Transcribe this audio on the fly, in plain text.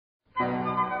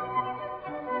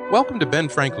Welcome to Ben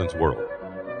Franklin's World,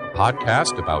 a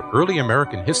podcast about early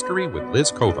American history with Liz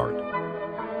Covart.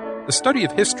 The study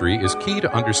of history is key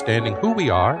to understanding who we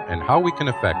are and how we can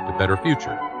affect a better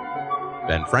future.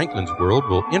 Ben Franklin's World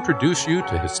will introduce you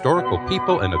to historical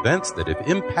people and events that have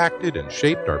impacted and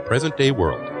shaped our present-day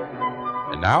world.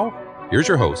 And now, here's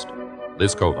your host,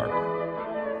 Liz Covart.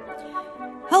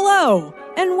 Hello,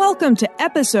 and welcome to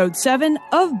Episode 7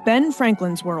 of Ben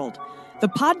Franklin's World, the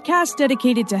podcast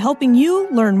dedicated to helping you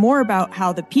learn more about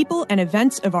how the people and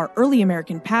events of our early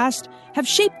American past have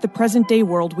shaped the present-day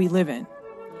world we live in.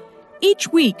 Each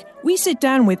week, we sit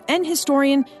down with an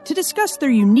historian to discuss their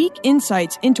unique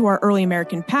insights into our early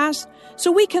American past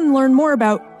so we can learn more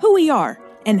about who we are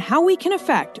and how we can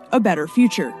affect a better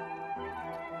future.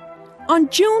 On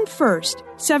June 1st,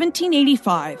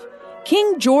 1785,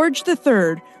 King George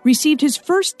III received his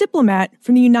first diplomat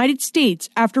from the United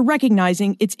States after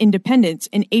recognizing its independence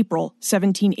in April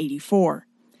 1784.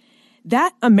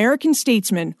 That American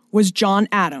statesman was John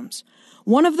Adams,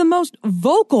 one of the most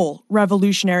vocal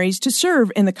revolutionaries to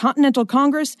serve in the Continental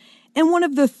Congress and one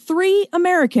of the 3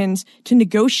 Americans to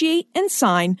negotiate and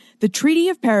sign the Treaty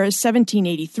of Paris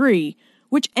 1783,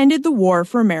 which ended the War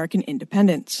for American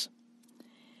Independence.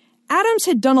 Adams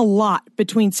had done a lot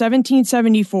between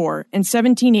 1774 and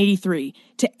 1783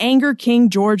 to anger King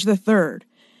George III,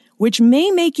 which may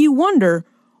make you wonder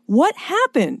what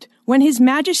happened when His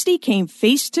Majesty came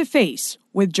face to face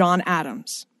with John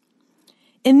Adams.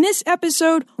 In this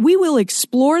episode, we will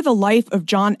explore the life of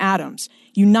John Adams,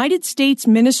 United States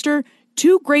Minister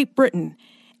to Great Britain,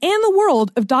 and the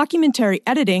world of documentary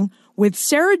editing with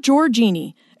Sara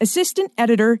Georgini, Assistant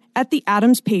Editor at the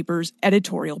Adams Papers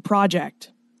Editorial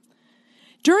Project.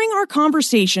 During our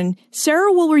conversation,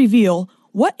 Sara will reveal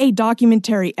what a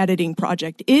documentary editing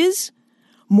project is,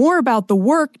 more about the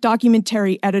work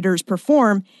documentary editors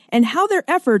perform, and how their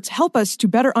efforts help us to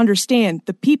better understand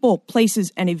the people,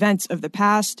 places, and events of the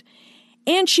past.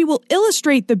 And she will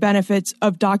illustrate the benefits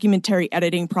of documentary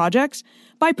editing projects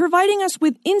by providing us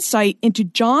with insight into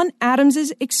John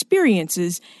Adams's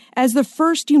experiences as the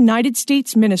first United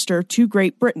States minister to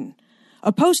Great Britain,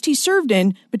 a post he served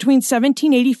in between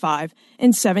 1785 and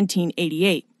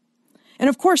 1788. And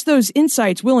of course, those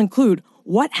insights will include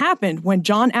what happened when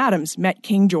John Adams met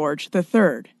King George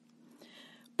III.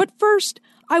 But first,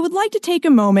 I would like to take a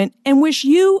moment and wish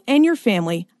you and your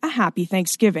family a happy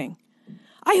Thanksgiving.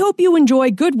 I hope you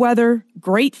enjoy good weather,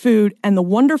 great food, and the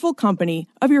wonderful company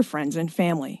of your friends and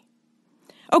family.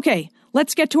 Okay,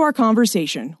 let's get to our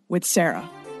conversation with Sara.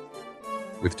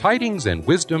 With tidings and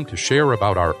wisdom to share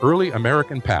about our early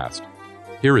American past,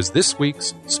 here is this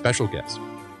week's special guest.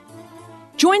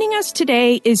 Joining us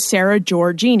today is Sara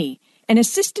Georgini, an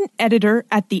assistant editor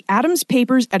at the Adams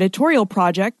Papers Editorial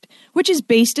Project, which is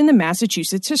based in the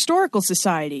Massachusetts Historical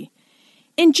Society.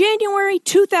 In January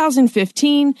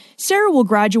 2015, Sara will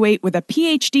graduate with a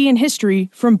PhD in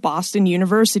history from Boston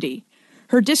University.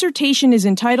 Her dissertation is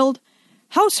entitled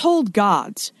Household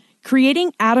Gods: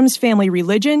 Creating Adams Family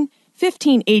Religion,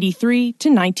 1583 to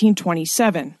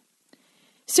 1927.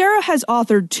 Sara has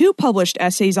authored 2 published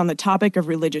essays on the topic of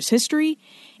religious history,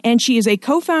 and she is a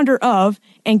co-founder of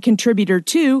and contributor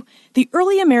to the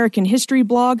early American history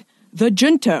blog, The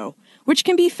Junto, which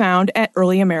can be found at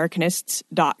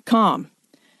earlyamericanists.com.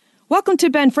 Welcome to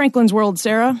Ben Franklin's World,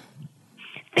 Sara.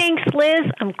 Thanks, Liz.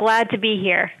 I'm glad to be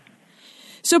here.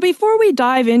 So before we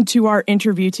dive into our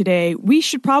interview today, we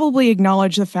should probably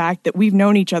acknowledge the fact that we've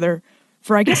known each other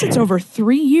for, I guess it's over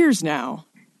 3 years now.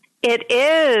 It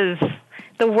is.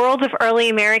 The world of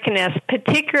early Americanists,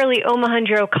 particularly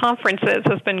Omohundro conferences,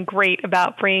 has been great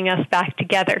about bringing us back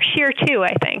together. Here, too,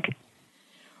 I think.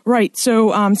 Right.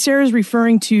 So Sara's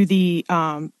referring to the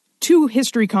 2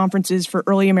 history conferences for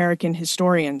early American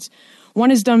historians. One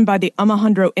is done by the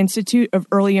Omohundro Institute of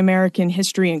Early American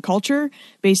History and Culture,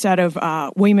 based out of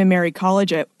William & Mary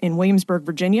College in Williamsburg,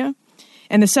 Virginia.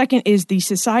 And the second is the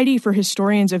Society for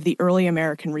Historians of the Early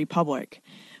American Republic.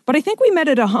 But I think we met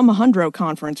at a Omohundro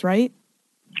conference, right?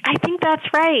 I think that's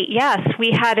right, yes.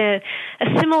 We had a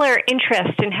similar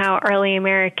interest in how early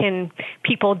American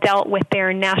people dealt with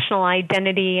their national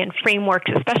identity and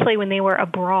frameworks, especially when they were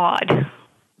abroad.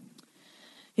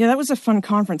 Yeah, that was a fun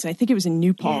conference. I think it was in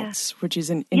New Paltz, which is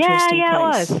an interesting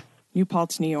place. It was. New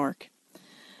Paltz, New York.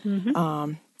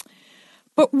 Mm-hmm.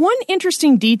 But one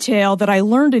interesting detail that I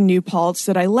learned in New Paltz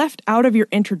that I left out of your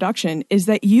introduction is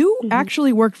that you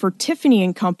actually worked for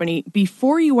Tiffany & Company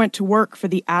before you went to work for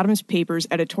the Adams Papers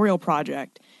Editorial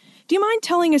Project. Do you mind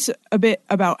telling us a bit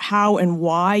about how and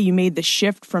why you made the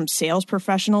shift from sales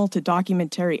professional to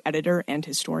documentary editor and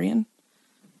historian?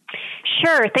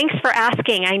 Sure. Thanks for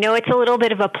asking. I know it's a little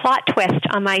bit of a plot twist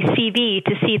on my CV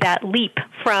to see that leap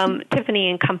from Tiffany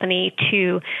and Company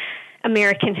to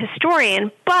American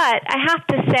historian, but I have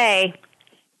to say,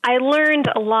 I learned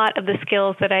a lot of the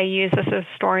skills that I use as a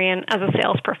historian as a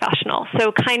sales professional.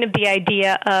 So kind of the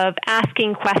idea of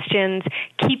asking questions,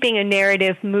 keeping a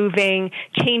narrative moving,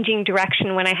 changing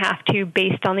direction when I have to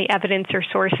based on the evidence or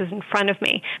sources in front of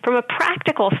me. From a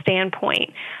practical standpoint,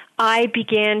 I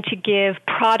began to give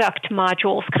product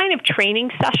modules, kind of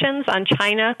training sessions on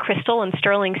china, crystal, and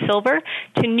sterling silver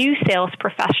to new sales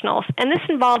professionals. And this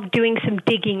involved doing some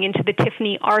digging into the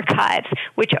Tiffany archives,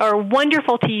 which are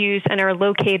wonderful to use and are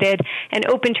located and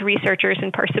open to researchers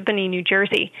in Parsippany, New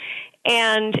Jersey.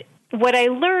 And what I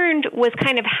learned was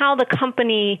kind of how the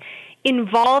company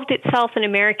involved itself in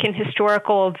American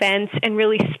historical events and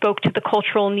really spoke to the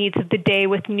cultural needs of the day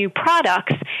with new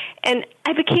products. And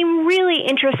I became really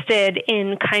interested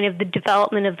in kind of the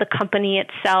development of the company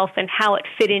itself and how it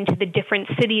fit into the different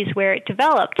cities where it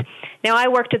developed. Now, I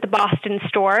worked at the Boston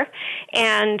store,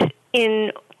 and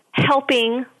in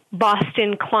helping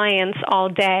Boston clients all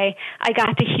day, I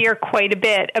got to hear quite a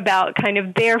bit about kind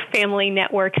of their family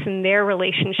networks and their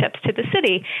relationships to the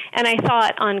city. And I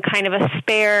thought on kind of a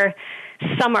spare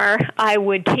summer, I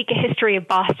would take a history of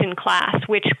Boston class,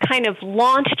 which kind of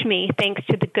launched me, thanks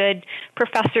to the good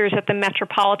professors at the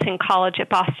Metropolitan College at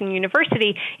Boston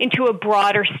University, into a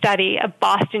broader study of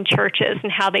Boston churches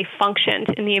and how they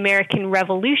functioned in the American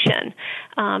Revolution.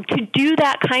 To do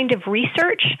that kind of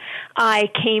research, I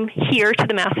came here to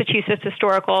the Massachusetts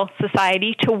Historical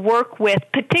Society to work with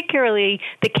particularly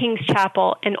the King's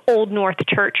Chapel and Old North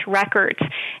Church records.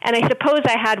 And I suppose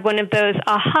I had one of those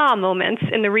aha moments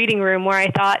in the reading room where I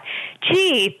thought,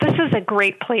 gee, this is a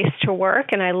great place to work,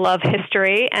 and I love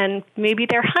history, and maybe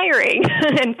they're hiring.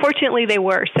 And fortunately, they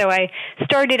were. So I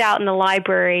started out in the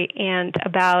library, and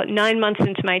about 9 months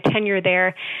into my tenure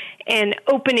there, an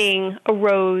opening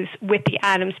arose with the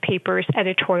Adams Papers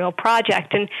editorial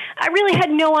project. And I really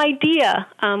had no idea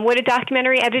what a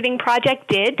documentary editing project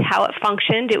did, how it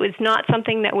functioned. It was not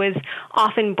something that was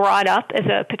often brought up as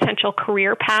a potential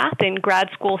career path in grad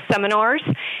school seminars.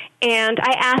 And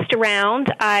I asked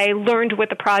around. I learned what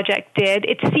the project did.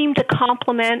 It seemed to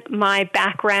complement my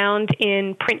background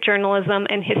in print journalism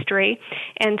and history.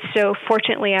 And so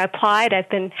fortunately, I applied. I've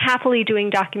been happily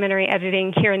doing documentary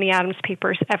editing here in the Adams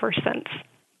Papers ever since.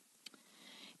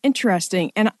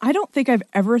 Interesting. And I don't think I've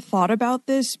ever thought about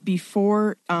this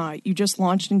before you just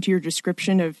launched into your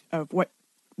description of what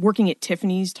working at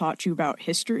Tiffany's taught you about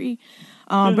history.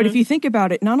 But if you think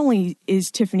about it, not only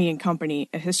is Tiffany and Company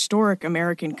a historic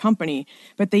American company,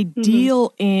 but they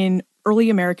deal in early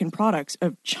American products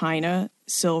of china,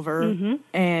 silver,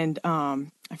 and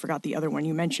I forgot the other one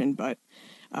you mentioned, but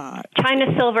china,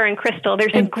 silver, and crystal.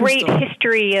 There's a great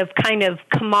history of kind of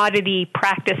commodity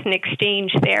practice and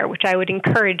exchange there, which I would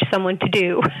encourage someone to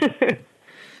do.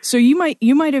 So you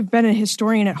might have been a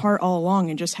historian at heart all along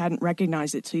and just hadn't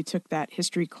recognized it till you took that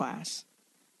history class.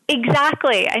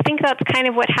 Exactly. I think that's kind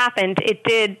of what happened. It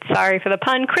did, sorry for the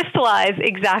pun, crystallize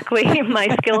exactly my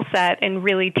skill set and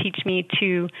really teach me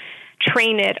to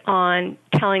train it on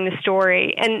telling the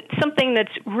story. And something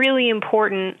that's really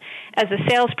important as a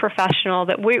sales professional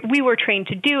that we were trained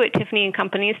to do at Tiffany and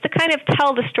Company is to kind of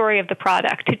tell the story of the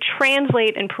product, to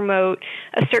translate and promote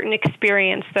a certain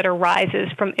experience that arises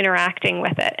from interacting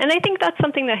with it. And I think that's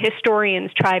something that historians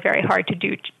try very hard to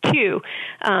do too,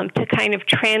 to kind of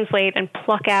translate and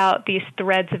pluck out these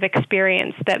threads of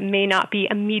experience that may not be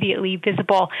immediately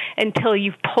visible until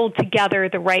you've pulled together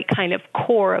the right kind of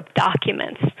core of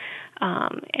documents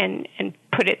and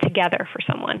put it together for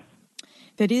someone.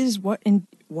 That is what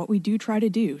we do try to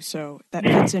do. So that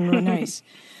fits in really nice.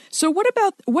 So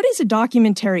what is a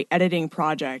documentary editing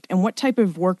project, and what type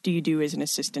of work do you do as an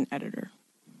assistant editor?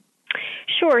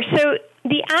 Sure. So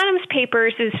the Adams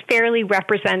Papers is fairly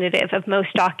representative of most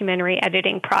documentary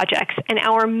editing projects, and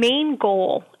our main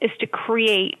goal is to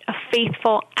create a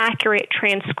faithful, accurate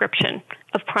transcription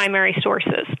of primary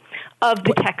sources of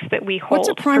the text that we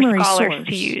hold for scholars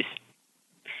to use.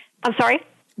 I'm sorry?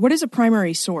 What is a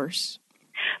primary source?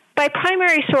 By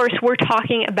primary source, we're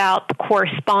talking about the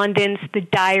correspondence, the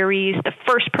diaries, the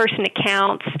first-person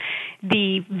accounts,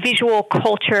 the visual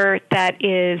culture that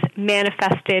is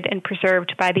manifested and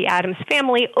preserved by the Adams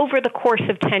family over the course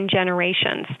of 10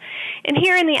 generations. And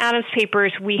here in the Adams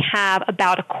Papers, we have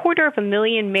about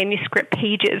 250,000 manuscript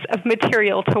pages of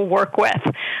material to work with.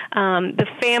 The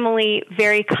family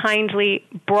very kindly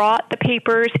brought the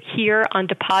papers here on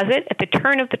deposit at the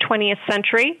turn of the 20th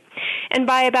century. And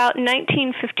by about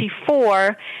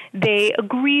 1954, they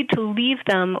agreed to leave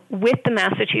them with the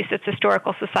Massachusetts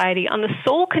Historical Society on the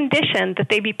sole condition that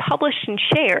they be published and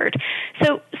shared.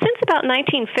 So since about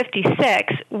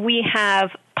 1956, we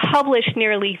have published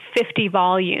nearly 50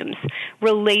 volumes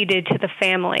related to the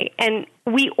family. And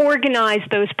we organize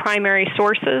those primary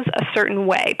sources a certain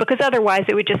way, because otherwise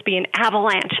it would just be an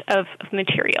avalanche of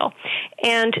material.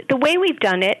 And the way we've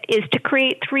done it is to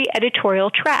create 3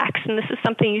 editorial tracks. And this is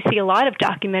something you see a lot of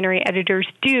documentary editors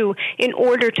do in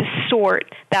order to sort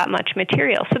that much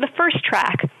material. So the first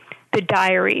track, the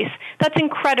diaries. That's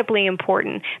incredibly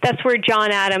important. That's where John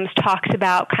Adams talks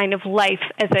about kind of life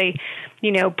as a,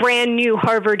 brand new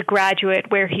Harvard graduate,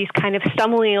 where he's kind of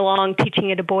stumbling along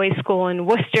teaching at a boys' school in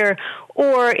Worcester,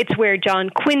 or it's where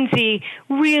John Quincy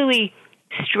really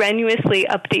strenuously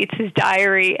updates his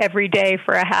diary every day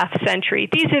for a half century.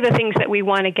 These are the things that we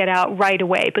want to get out right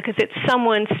away, because it's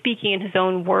someone speaking in his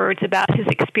own words about his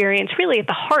experience really at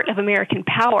the heart of American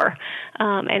power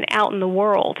and out in the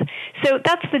world. So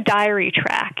that's the diary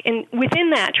track. And within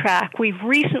that track, we've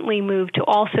recently moved to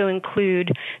also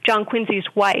include John Quincy's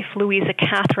wife, Louisa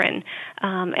Catherine,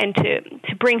 and to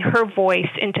bring her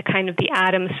voice into kind of the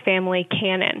Adams family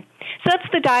canon. So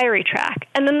that's the diary track.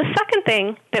 And then the second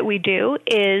thing that we do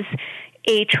is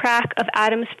a track of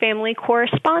Adams family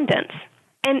correspondence.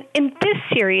 And in this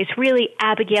series, really,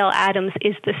 Abigail Adams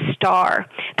is the star.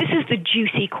 This is the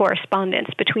juicy correspondence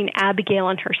between Abigail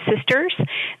and her sisters.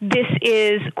 This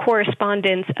is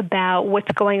correspondence about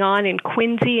what's going on in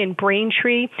Quincy and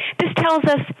Braintree. This tells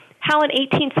us how an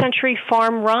 18th century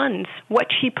farm runs, what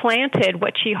she planted,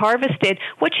 what she harvested,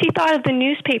 what she thought of the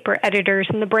newspaper editors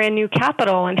in the brand new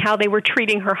capital, and how they were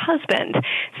treating her husband.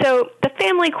 So the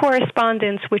family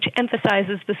correspondence, which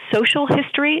emphasizes the social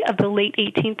history of the late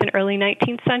 18th and early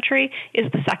 19th century,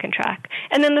 is the second track.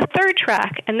 And then the third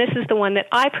track, and this is the one that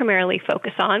I primarily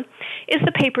focus on, is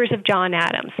the papers of John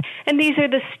Adams. And these are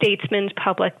the Statesmen's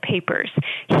public papers.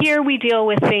 Here we deal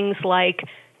with things like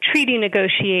treaty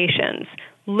negotiations,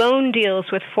 loan deals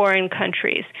with foreign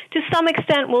countries. To some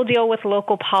extent, we'll deal with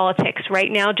local politics.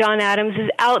 Right now, John Adams is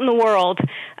out in the world.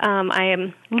 I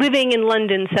am living in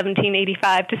London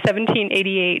 1785 to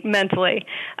 1788 mentally.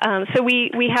 So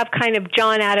we have kind of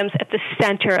John Adams at the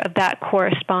center of that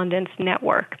correspondence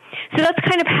network. So that's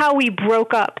kind of how we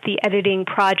broke up the editing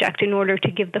project in order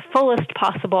to give the fullest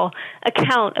possible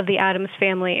account of the Adams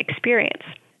family experience.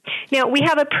 Now, we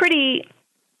have a pretty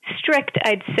strict,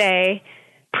 I'd say,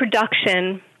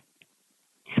 production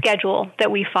schedule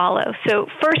that we follow. So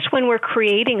first, when we're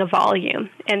creating a volume,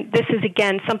 and this is,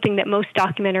 again, something that most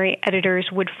documentary editors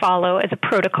would follow as a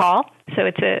protocol, so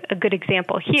it's a good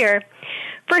example here.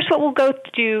 First, what we'll go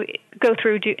through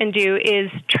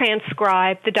is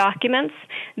transcribe the documents.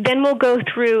 Then we'll go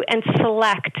through and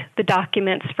select the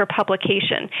documents for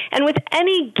publication. And with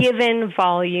any given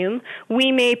volume,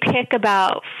 we may pick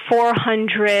about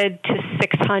 400 to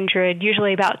 600,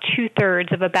 usually about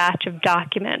 2/3 of a batch of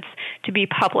documents to be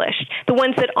published. The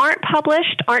ones that aren't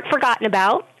published aren't forgotten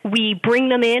about. We bring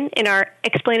them in our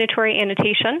explanatory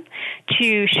annotation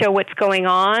to show what's going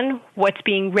on, what's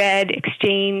being read,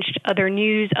 exchanged, other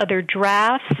news, other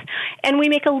drafts, and we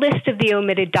make a list of the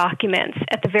omitted documents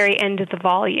at the very end of the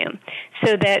volume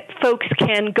so that folks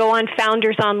can go on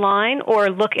Founders Online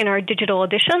or look in our digital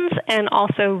editions and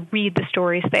also read the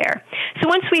stories there. So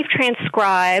once we've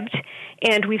transcribed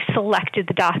and we've selected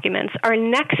the documents, our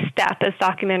next step as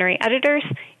documentary editors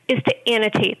is to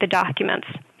annotate the documents.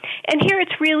 And here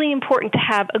it's really important to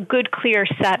have a good, clear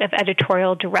set of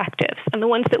editorial directives. And the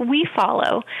ones that we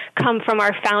follow come from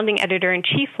our founding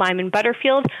editor-in-chief, Lyman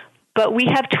Butterfield, but we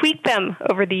have tweaked them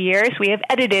over the years. We have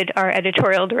edited our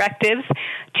editorial directives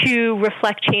to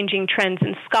reflect changing trends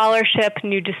in scholarship,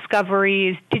 new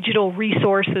discoveries, digital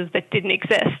resources that didn't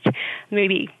exist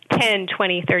maybe 10,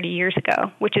 20, 30 years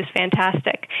ago, which is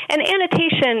fantastic. And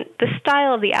annotation, the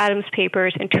style of the Adams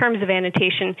papers in terms of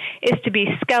annotation is to be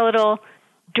skeletal,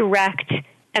 direct,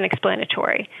 and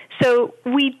explanatory. So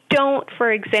we don't,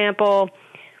 for example,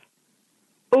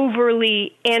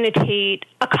 overly annotate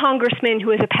a congressman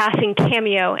who is a passing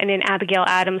cameo in an Abigail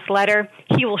Adams letter.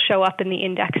 He will show up in the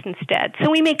index instead. So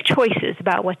we make choices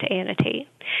about what to annotate.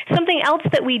 Something else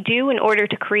that we do in order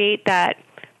to create that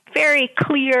very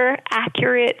clear,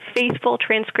 accurate, faithful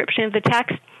transcription of the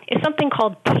text is something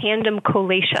called tandem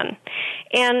collation.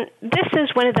 And this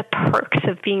is one of the perks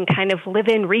of being kind of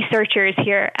live-in researchers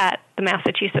here at the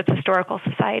Massachusetts Historical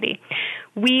Society.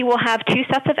 We will have two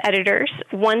sets of editors,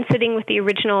 one sitting with the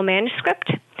original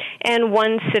manuscript and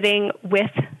one sitting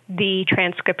with the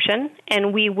transcription,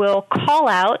 and we will call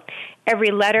out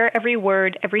every letter, every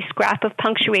word, every scrap of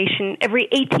punctuation, every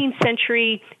 18th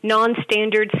century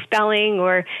non-standard spelling,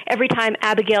 or every time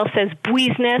Abigail says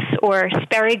business or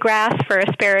sparrygrass for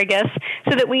asparagus,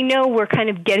 so that we know we're kind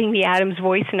of getting the Adams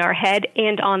voice in our head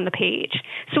and on the page.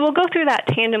 So we'll go through that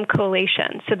tandem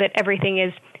collation so that everything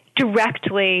is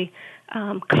directly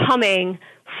coming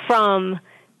from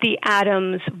the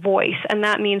Adams voice, and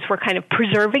that means we're kind of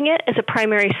preserving it as a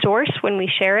primary source when we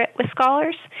share it with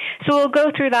scholars. So we'll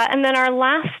go through that, and then our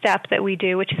last step that we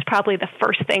do, which is probably the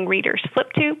first thing readers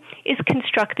flip to, is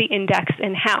construct the index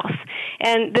in-house.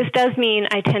 And this does mean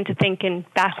I tend to think in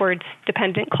backwards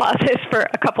dependent clauses for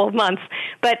a couple of months,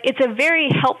 but it's a very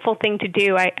helpful thing to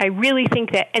do. I really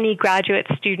think that any graduate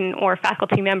student or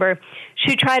faculty member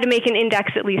should try to make an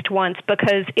index at least once,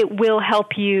 because it will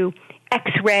help you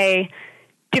X-ray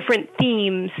different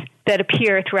themes that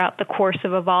appear throughout the course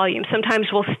of a volume. Sometimes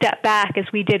we'll step back, as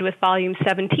we did with volume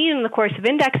 17 in the course of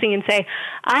indexing, and say,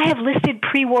 I have listed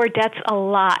pre-war debts a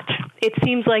lot. It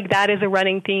seems like that is a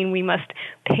running theme we must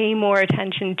pay more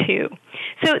attention to.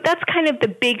 So that's kind of the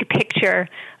big picture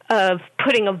of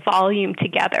putting a volume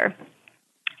together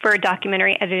for a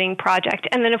documentary editing project.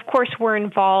 And then, of course, we're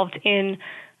involved in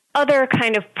other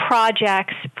kind of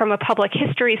projects from a public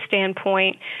history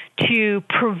standpoint to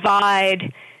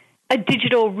provide a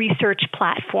digital research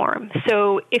platform.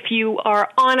 So if you are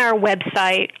on our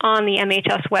website, on the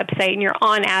MHS website, and you're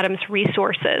on Adams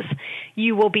Resources,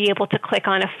 you will be able to click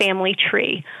on a family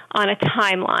tree, on a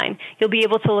timeline. You'll be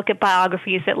able to look at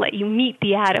biographies that let you meet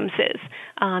the Adamses.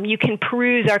 You can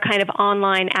peruse our kind of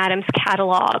online Adams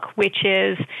catalog, which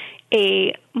is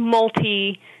a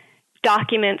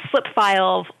multi-document slip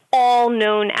file of all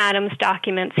known Adams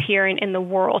documents here in the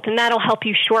world, and that'll help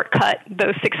you shortcut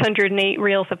those 608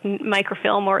 reels of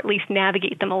microfilm, or at least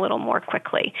navigate them a little more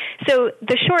quickly. So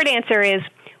the short answer is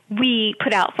we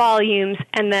put out volumes,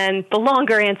 and then the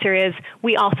longer answer is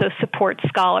we also support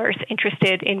scholars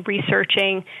interested in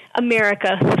researching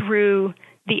America through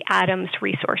the Adams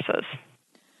resources.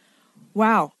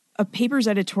 Wow, a paper's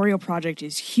editorial project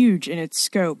is huge in its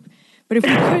scope. But if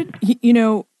we could,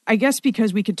 I guess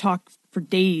because we could talk for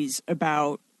days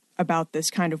about this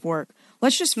kind of work,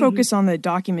 let's just focus on the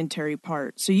documentary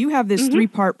part. So you have this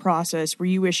 3-part process where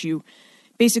you issue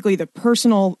basically the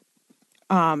personal,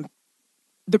 a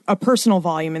personal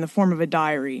volume in the form of a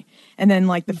diary, and then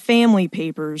like the family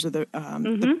papers, or the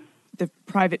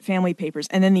private family papers,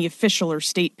 and then the official or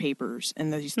state papers in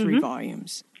these 3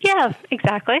 volumes. Yeah,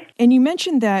 exactly. And you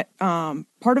mentioned that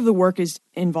part of the work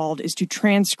involved is to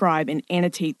transcribe and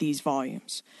annotate these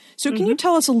volumes. So can you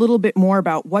tell us a little bit more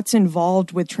about what's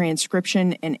involved with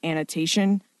transcription and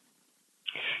annotation?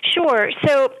 Sure.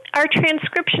 So our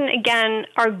transcription, again,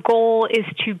 our goal is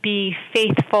to be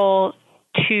faithful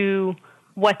to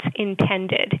what's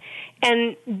intended.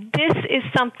 And this is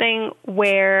something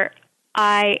where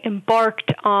I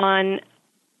embarked on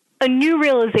a new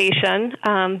realization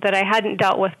that I hadn't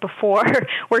dealt with before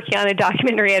working on a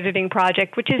documentary editing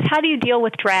project, which is, how do you deal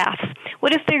with drafts?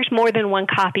 What if there's more than one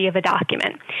copy of a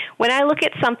document? When I look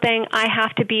at something, I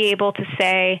have to be able to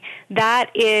say,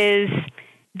 that is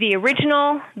the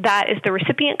original, that is the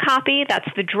recipient copy, that's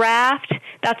the draft,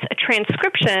 that's a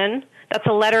transcription, that's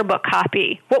a letter book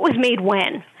copy. What was made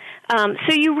when?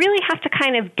 So you really have to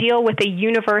kind of deal with a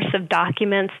universe of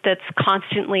documents that's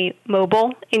constantly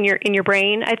mobile in your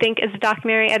brain. I think as a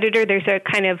documentary editor, there's a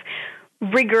kind of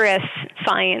rigorous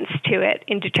science to it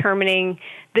in determining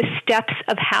the steps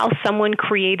of how someone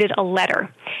created a letter.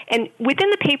 And within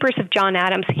the papers of John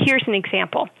Adams, here's an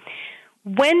example.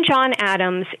 When John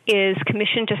Adams is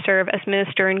commissioned to serve as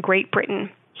minister in Great Britain,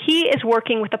 he is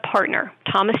working with a partner,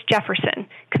 Thomas Jefferson,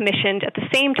 commissioned at the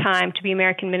same time to be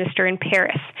American minister in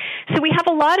Paris. So we have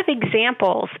a lot of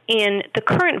examples in the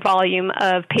current volume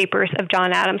of papers of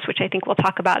John Adams, which I think we'll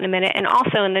talk about in a minute, and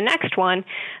also in the next one,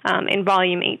 in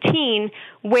volume 18,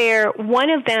 where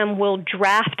one of them will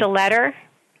draft a letter.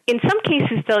 In some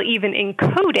cases, they'll even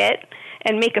encode it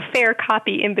and make a fair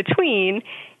copy in between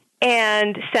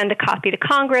and send a copy to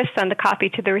Congress, send a copy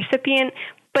to the recipient.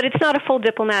 But it's not a full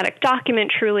diplomatic document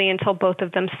truly until both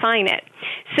of them sign it.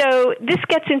 So this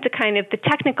gets into kind of the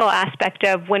technical aspect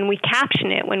of when we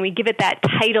caption it, when we give it that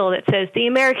title that says the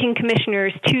American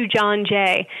Commissioners to John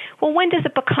Jay. Well, when does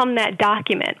it become that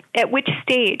document? At which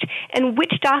stage? And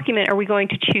which document are we going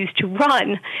to choose to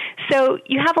run? So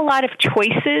you have a lot of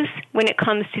choices when it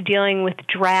comes to dealing with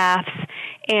drafts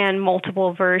and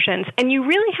multiple versions. And you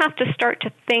really have to start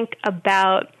to think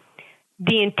about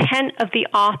the intent of the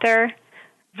author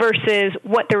versus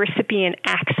what the recipient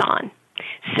acts on.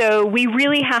 So we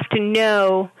really have to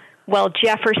know, well,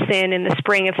 Jefferson in the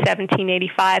spring of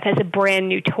 1785 has a brand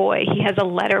new toy. He has a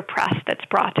letterpress that's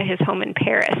brought to his home in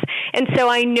Paris. And so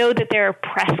I know that there are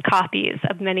press copies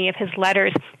of many of his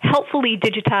letters, helpfully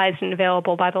digitized and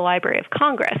available by the Library of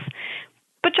Congress.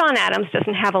 But John Adams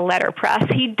doesn't have a letterpress.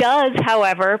 He does,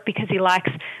 however, because he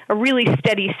lacks a really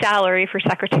steady salary for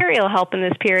secretarial help in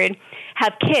this period,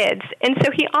 have kids. And so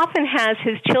he often has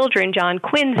his children, John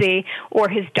Quincy, or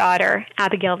his daughter,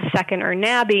 Abigail II, or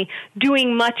Nabby,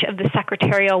 doing much of the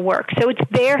secretarial work. So it's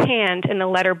their hand in the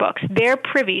letter books. They're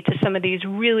privy to some of these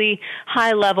really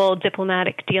high-level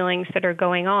diplomatic dealings that are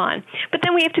going on. But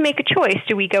then we have to make a choice.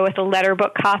 Do we go with a letter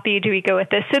book copy? Do we go with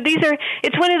this? So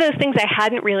it's one of those things I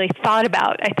hadn't really thought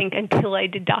about, I think, until I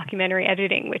did documentary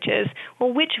editing, which is,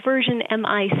 well, which version am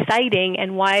I citing,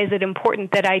 and why is it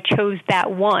important that I chose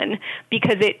that one?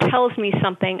 Because it tells me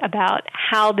something about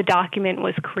how the document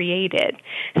was created.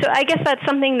 So I guess that's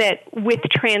something that with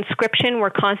transcription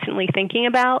we're constantly thinking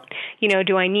about.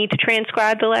 Do I need to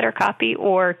transcribe the letter copy,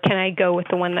 or can I go with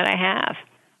the one that I have?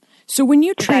 So when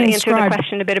you transcribe... Does that answer the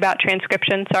question a bit about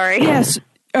transcription? Sorry. Yes.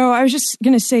 Oh, I was just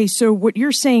going to say, so what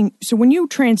you're saying, so when you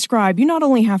transcribe, you not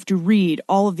only have to read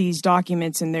all of these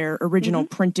documents in their original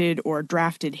printed or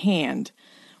drafted hand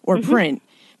or print,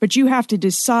 but you have to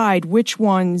decide which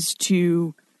ones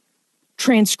to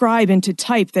transcribe into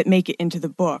type that make it into the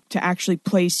book, to actually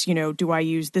place, do I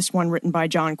use this one written by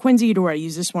John Quincy? Do I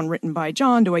use this one written by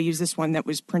John? Do I use this one that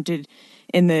was printed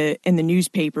in the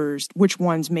newspapers? Which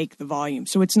ones make the volume?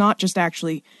 So it's not just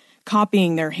actually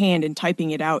copying their hand and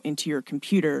typing it out into your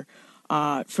computer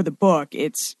for the book.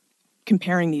 It's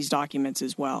comparing these documents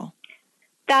as well.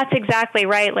 That's exactly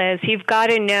right, Liz. You've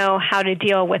got to know how to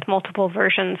deal with multiple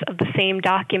versions of the same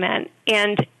document.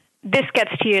 And this gets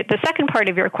to the second part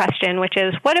of your question, which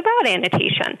is, what about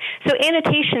annotation? So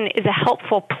annotation is a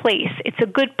helpful place. It's a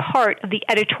good part of the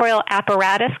editorial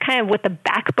apparatus, kind of what the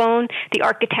backbone, the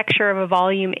architecture of a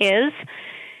volume is.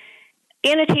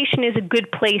 Annotation is a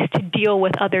good place to deal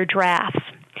with other drafts.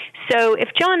 So if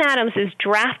John Adams is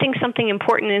drafting something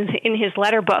important in his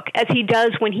letter book, as he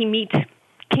does when he meets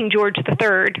King George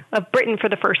III of Britain for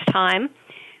the first time,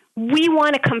 we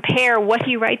want to compare what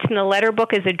he writes in the letter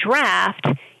book as a draft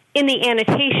in the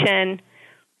annotation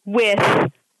with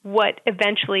what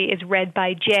eventually is read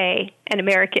by Jay and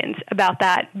Americans about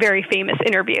that very famous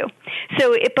interview.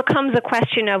 So it becomes a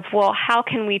question of, well, how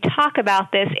can we talk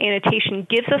about this? Annotation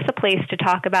gives us a place to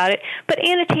talk about it, but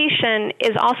annotation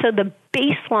is also the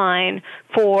baseline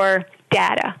for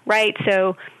data, right?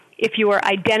 So if you are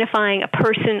identifying a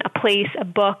person, a place, a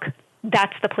book,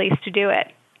 that's the place to do it.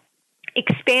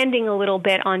 Expanding a little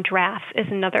bit on drafts is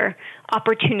another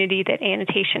opportunity that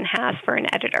annotation has for an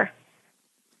editor.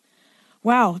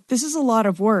 Wow, this is a lot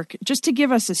of work. Just to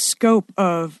give us a scope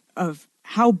of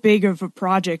how big of a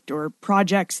project or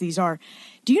projects these are,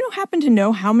 do you happen to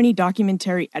know how many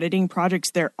documentary editing projects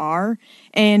there are?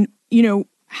 And,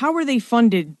 how are they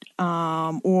funded?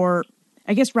 Or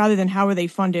I guess rather than how are they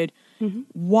funded,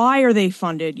 why are they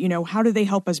funded? How do they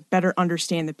help us better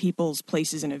understand the peoples,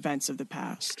 places, and events of the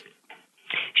past?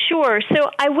 Sure. So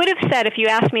I would have said, if you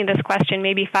asked me this question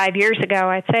maybe 5 years ago,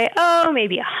 I'd say,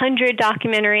 maybe 100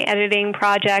 documentary editing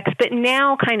projects. But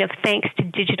now, kind of thanks to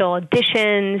digital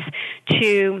editions,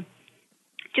 to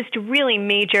just really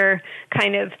major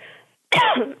kind of,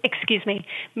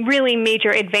 really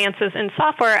major advances in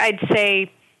software, I'd say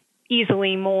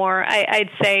easily more. I'd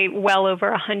say well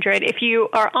over 100. If you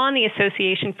are on the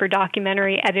Association for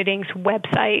Documentary Editing's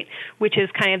website, which is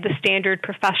kind of the standard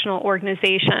professional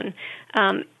organization,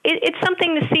 it's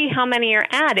something to see how many are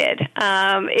added.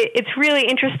 It's really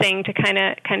interesting to kind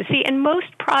of see. And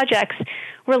most projects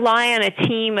rely on a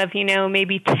team of,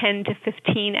 maybe 10 to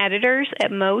 15 editors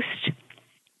at most.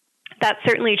 That's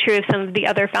certainly true of some of the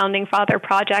other Founding Father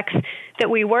projects that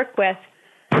we work with.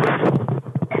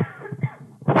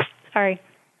 Sorry.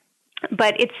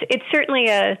 But it's certainly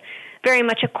very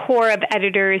much a core of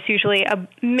editors, usually a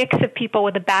mix of people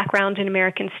with a background in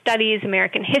American studies,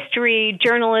 American history,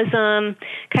 journalism,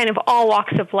 kind of all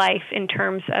walks of life in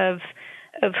terms of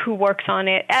who works on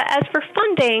it. As for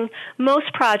funding,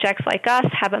 most projects like us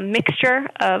have a mixture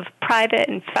of private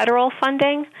and federal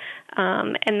funding,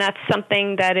 and that's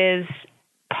something that is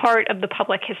part of the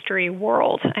public history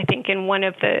world, I think, and one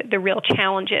of the real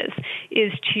challenges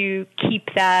is to keep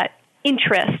that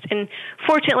interest. And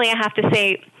fortunately, I have to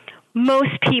say,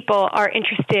 most people are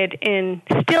interested in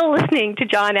still listening to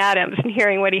John Adams and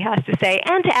hearing what he has to say,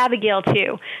 and to Abigail,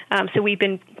 too. So we've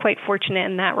been quite fortunate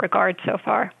in that regard so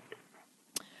far.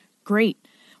 Great.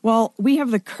 Well, we have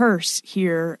the curse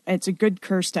here. It's a good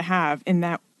curse to have in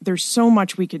that there's so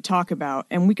much we could talk about,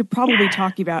 and we could probably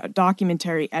talk about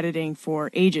documentary editing for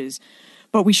ages.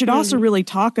 But we should also really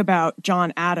talk about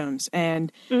John Adams.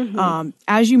 And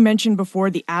as you mentioned before,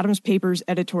 the Adams Papers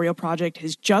Editorial Project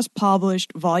has just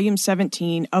published Volume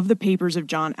 17 of the Papers of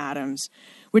John Adams,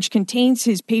 which contains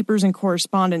his papers and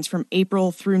correspondence from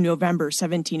April through November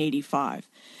 1785.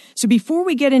 So before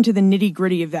we get into the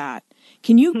nitty-gritty of that,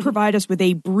 can you provide us with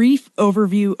a brief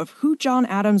overview of who John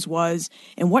Adams was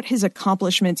and what his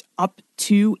accomplishments up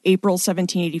to April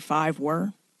 1785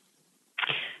 were?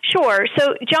 Sure.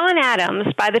 So John Adams,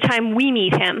 by the time we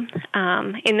meet him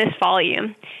in this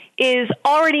volume, is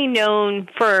already known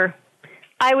for,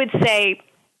 I would say,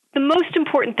 the most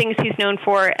important things he's known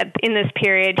for in this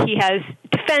period. He has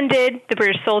defended the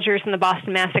British soldiers in the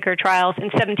Boston Massacre trials. In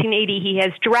 1780, he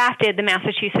has drafted the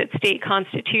Massachusetts State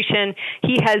Constitution.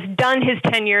 He has done his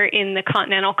tenure in the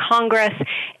Continental Congress.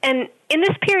 And in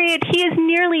this period, he is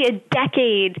nearly a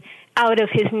decade out of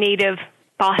his native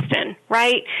Boston,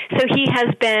 right? So he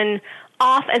has been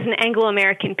off as an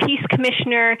Anglo-American peace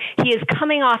commissioner. He is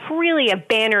coming off really a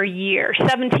banner year,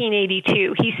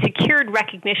 1782. He's secured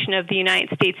recognition of the United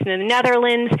States and the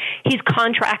Netherlands. He's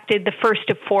contracted the first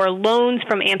of 4 loans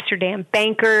from Amsterdam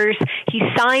bankers. He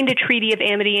signed a treaty of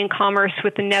amity and commerce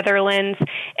with the Netherlands.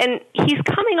 And he's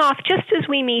coming off, just as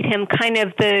we meet him, kind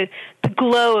of the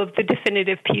glow of the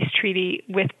definitive peace treaty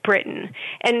with Britain.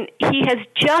 And he has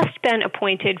just been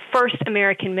appointed first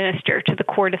American minister to the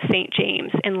court of St.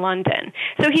 James in London.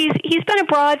 So he's been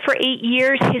abroad for 8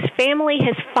 years. His family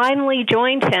has finally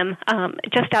joined him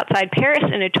just outside Paris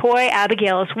in a toy.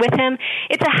 Abigail is with him.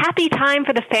 It's a happy time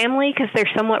for the family because they're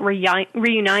somewhat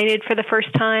reunited for the first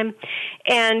time.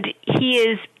 And he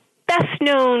is best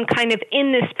known kind of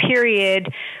in this period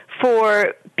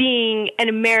for being an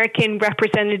American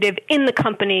representative in the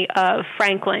company of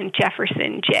Franklin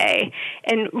Jefferson Jay,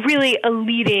 and really a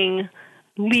leading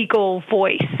legal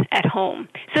voice at home.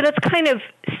 So that's kind of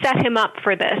set him up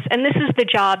for this. And this is the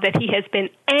job that he has been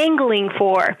angling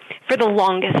for the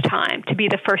longest time, to be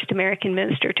the first American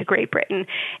minister to Great Britain.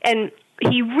 And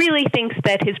he really thinks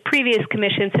that his previous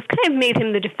commissions have kind of made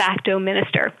him the de facto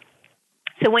minister.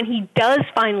 So when he does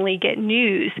finally get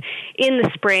news in the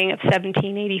spring of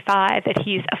 1785 that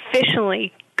he's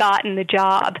officially gotten the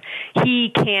job,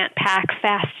 he can't pack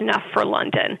fast enough for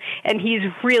London. And he's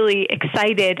really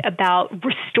excited about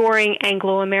restoring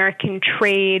Anglo-American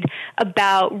trade,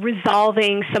 about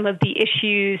resolving some of the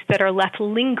issues that are left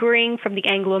lingering from the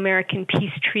Anglo-American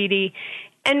peace treaty.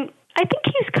 And I think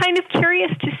he's kind of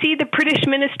curious to see the British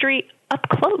ministry up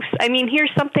close. I mean,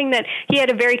 here's something that he had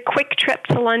a very quick trip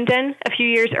to London a few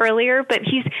years earlier, but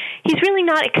he's really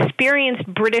not experienced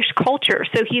British culture.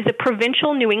 So he's a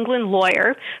provincial New England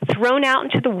lawyer thrown out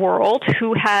into the world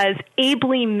who has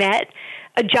ably met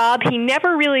a job he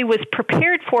never really was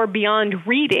prepared for beyond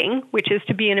reading, which is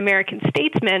to be an American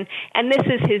statesman, and this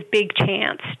is his big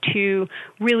chance to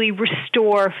really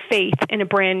restore faith in a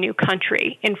brand new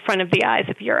country in front of the eyes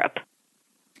of Europe.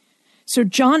 So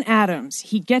John Adams,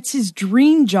 he gets his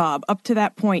dream job up to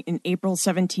that point in April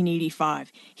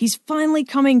 1785. He's finally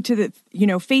coming to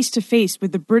the, face to face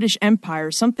with the British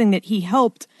Empire, something that he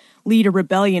helped lead a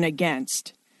rebellion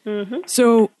against. Mm-hmm.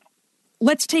 So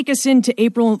let's take us into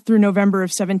April through November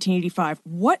of 1785.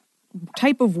 What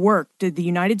type of work did the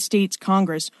United States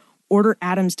Congress order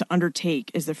Adams to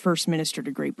undertake as the first minister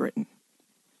to Great Britain?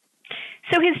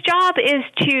 So his job is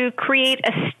to create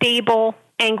a stable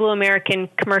Anglo-American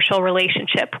commercial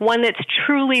relationship, one that's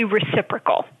truly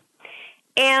reciprocal.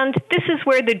 And this is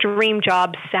where the dream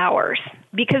job sours,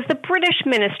 because the British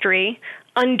ministry,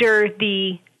 under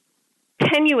the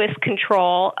tenuous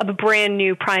control of a brand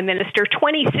new prime minister,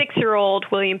 26-year-old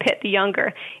William Pitt the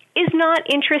Younger, is not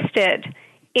interested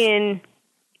in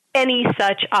any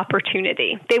such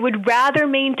opportunity. They would rather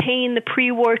maintain the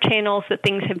pre-war channels that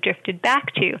things have drifted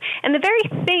back to. And the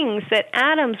very things that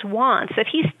Adams wants, that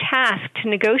he's tasked to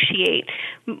negotiate,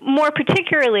 more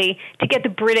particularly to get the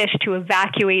British to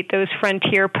evacuate those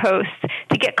frontier posts,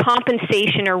 to get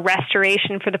compensation or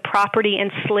restoration for the property and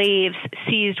slaves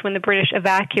seized when the British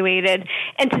evacuated,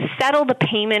 and to settle the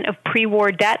payment of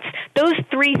pre-war debts, those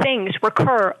 3 things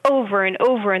recur over and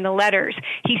over in the letters.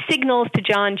 He signals to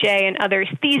John Jay and others,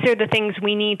 these are the things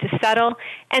we need to settle,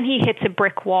 and he hits a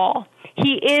brick wall.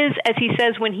 He is, as he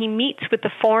says, when he meets with the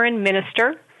foreign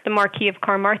minister, the Marquis of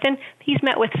Carmarthen, he's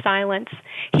met with silence.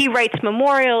 He writes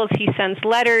memorials, he sends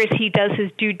letters, he does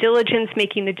his due diligence,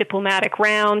 making the diplomatic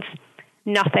rounds.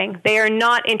 Nothing. They are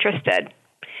not interested.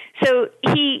 So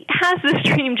he has this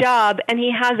dream job, and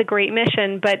he has a great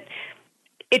mission, but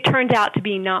it turned out to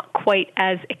be not quite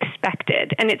as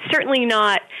expected. And it's certainly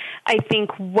not, I think,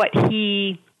 what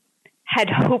he had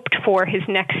hoped for his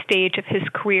next stage of his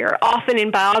career. Often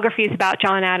in biographies about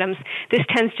John Adams, this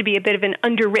tends to be a bit of an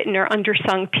underwritten or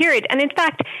undersung period. And in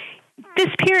fact, this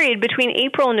period between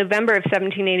April and November of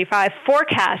 1785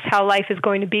 forecasts how life is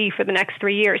going to be for the next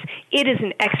 3 years. It is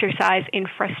an exercise in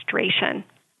frustration.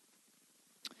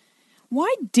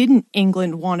 Why didn't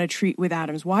England want to treat with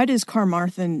Adams? Why does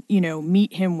Carmarthen,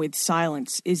 meet him with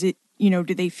silence? Is it, do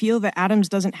they feel that Adams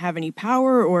doesn't have any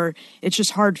power, or it's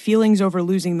just hard feelings over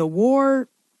losing the war?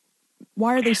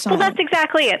 Why are they silent? Well, that's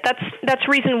exactly it. That's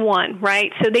reason one,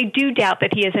 right? So they do doubt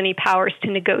that he has any powers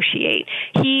to negotiate.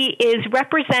 He is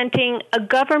representing a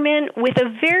government with a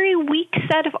very weak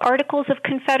set of Articles of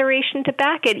Confederation to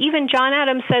back it. Even John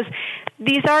Adams says,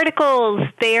 these articles,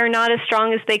 they are not as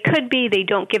strong as they could be. They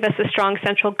don't give us a strong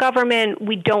central government.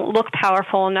 We don't look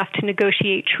powerful enough to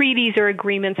negotiate treaties or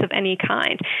agreements of any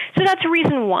kind. So that's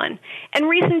reason one. And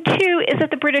reason two is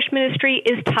that the British ministry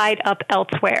is tied up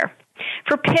elsewhere.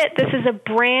 For Pitt, this is a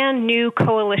brand new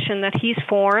coalition that he's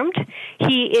formed.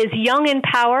 He is young in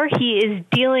power. He is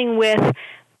dealing with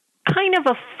kind of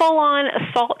a full-on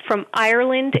assault from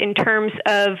Ireland in terms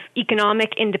of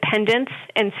economic independence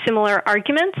and similar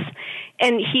arguments,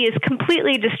 and he is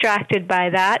completely distracted by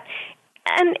that.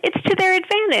 And it's to their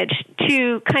advantage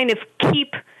to kind of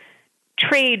keep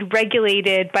trade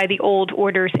regulated by the old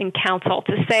orders in council,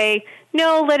 to say,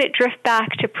 no, let it drift back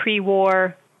to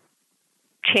pre-war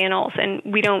channels, and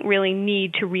we don't really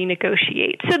need to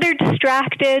renegotiate. So they're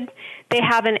distracted. They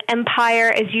have an empire.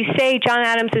 As you say, John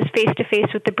Adams is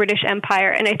face-to-face with the British Empire,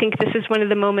 and I think this is one of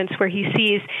the moments where he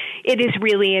sees it is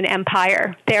really an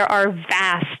empire. There are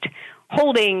vast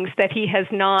holdings that he has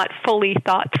not fully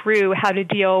thought through how to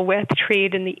deal with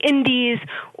trade in the Indies,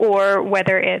 or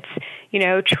whether it's,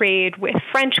 trade with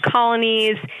French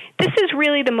colonies. This is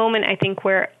really the moment, I think,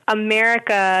 where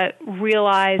America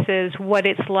realizes what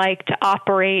it's like to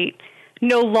operate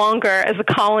no longer as a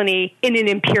colony in an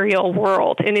imperial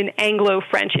world, in an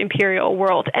Anglo-French imperial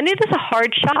world. And it is a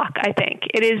hard shock, I think.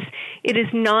 It is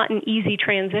not an easy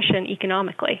transition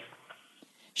economically.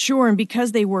 Sure, and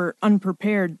because they were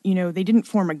unprepared, they didn't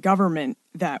form a government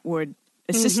that would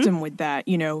assist them with that.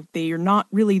 They are not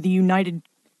really the United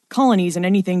Colonies in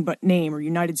anything but name, or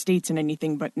United States in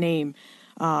anything but name.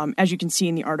 As you can see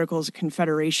in the Articles of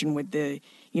Confederation with the,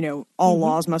 all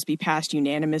laws must be passed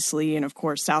unanimously. And of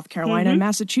course, South Carolina and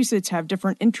Massachusetts have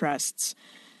different interests.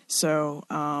 So,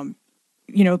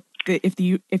 if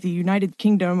the United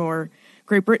Kingdom or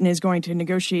Great Britain is going to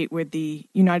negotiate with the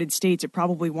United States, it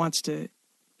probably wants to,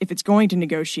 if it's going to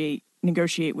negotiate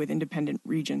with independent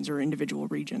regions or individual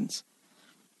regions.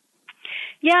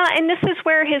 Yeah, and this is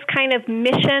where his kind of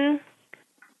mission,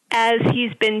 as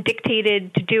he's been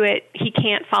dictated to do it, he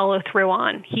can't follow through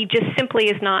on. He just simply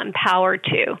is not empowered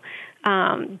to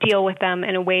deal with them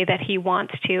in a way that he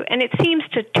wants to. And it seems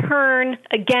to turn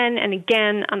again and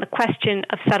again on the question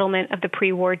of settlement of the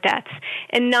pre-war debts.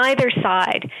 And neither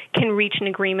side can reach an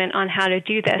agreement on how to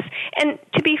do this. And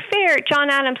to be fair, John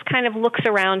Adams kind of looks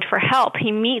around for help.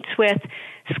 He meets with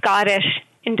Scottish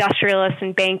industrialists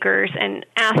and bankers and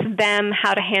asks them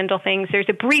how to handle things. There's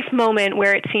a brief moment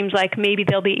where it seems like maybe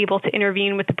they'll be able to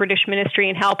intervene with the British ministry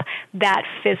and help. That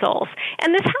fizzles.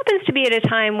 And this happens to be at a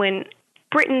time when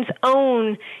Britain's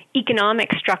own economic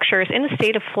structure is in a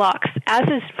state of flux, as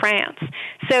is France.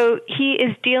 So he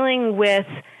is dealing with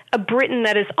a Britain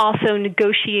that is also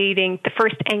negotiating the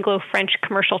first Anglo-French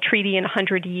commercial treaty in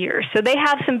 100 years. So they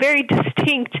have some very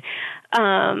distinct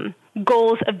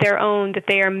goals of their own that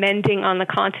they are mending on the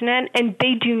continent, and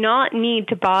they do not need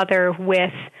to bother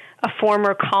with a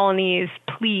former colony's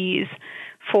pleas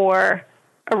for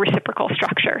a reciprocal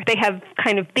structure. They have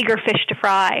kind of bigger fish to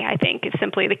fry, I think, is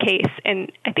simply the case.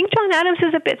 And I think John Adams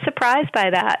is a bit surprised by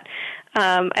that.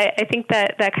 I think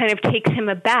that kind of takes him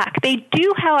aback. They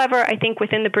do, however, I think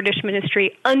within the British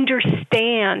ministry,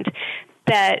 understand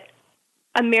that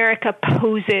America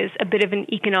poses a bit of an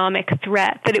economic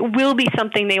threat, that it will be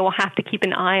something they will have to keep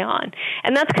an eye on.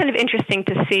 And that's kind of interesting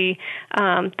to see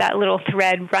that little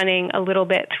thread running a little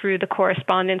bit through the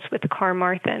correspondence with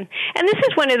Carmarthen. And this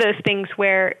is one of those things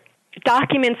where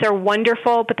documents are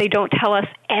wonderful, but they don't tell us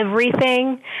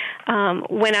everything.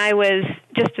 When I was,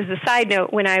 just as a side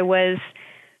note, when I was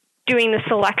doing the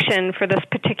selection for this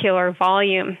particular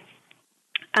volume,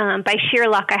 by sheer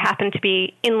luck, I happened to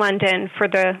be in London for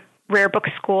the Rare Book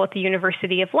School at the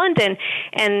University of London,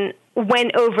 and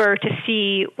went over to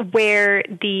see where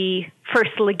the first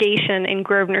legation in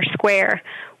Grosvenor Square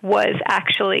was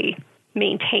actually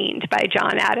maintained by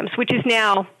John Adams, which is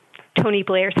now Tony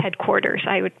Blair's headquarters,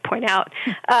 I would point out.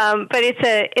 But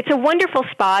it's a wonderful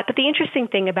spot. But the interesting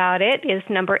thing about it is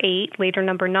number 8, later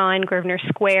number 9, Grosvenor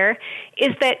Square,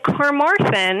 is that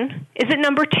Carmarthen is at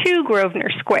number 2, Grosvenor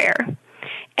Square.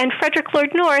 And Frederick Lord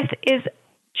North is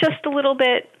just a little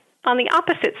bit on the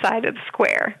opposite side of the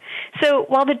square. So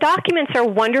while the documents are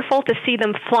wonderful to see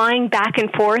them flying back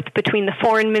and forth between the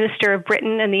foreign minister of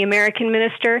Britain and the American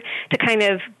minister to kind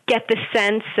of get the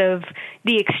sense of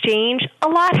the exchange, a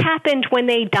lot happened when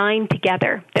they dined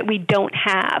together that we don't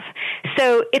have.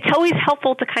 So it's always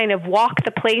helpful to kind of walk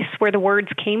the place where the words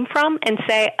came from and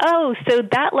say, oh, so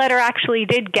that letter actually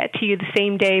did get to you the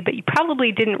same day, but you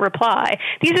probably didn't reply.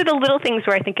 These are the little things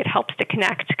where I think it helps to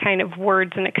connect kind of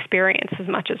words and experience as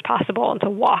much as possible and to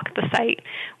walk the site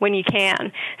when you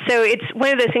can. So it's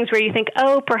one of those things where you think,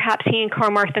 oh, perhaps he and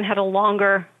Carmarthen had a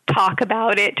longer talk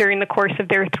about it during the course of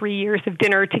their 3 years of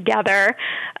dinner together.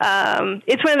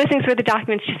 It's one of those things where the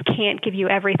documents just can't give you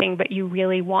everything, but you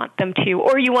really want them to,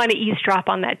 or you want to eavesdrop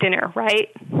on that dinner, right?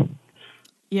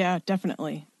 Yeah,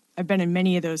 definitely. I've been in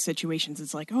many of those situations.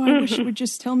 It's like, oh, I wish you would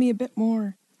just tell me a bit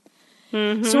more.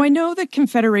 Mm-hmm. So I know the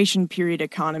Confederation period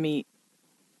economy,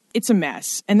 it's a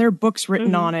mess, and there are books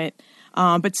written on it.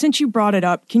 But since you brought it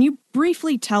up, can you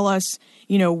briefly tell us,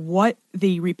 what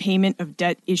the repayment of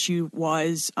debt issue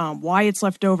was, why it's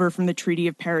left over from the Treaty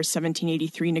of Paris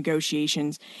 1783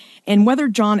 negotiations, and whether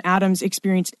John Adams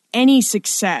experienced any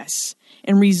success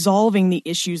in resolving the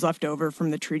issues left over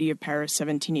from the Treaty of Paris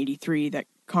 1783 that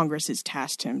Congress has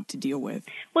tasked him to deal with?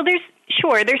 Well, there's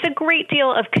a great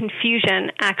deal of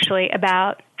confusion, actually,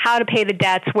 about how to pay the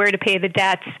debts, where to pay the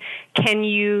debts. Can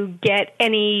you get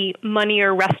any money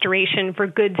or restoration for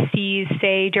goods seized,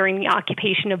 say, during the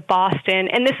occupation of Boston?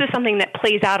 And this is something that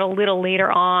plays out a little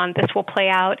later on. This will play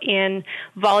out in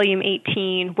Volume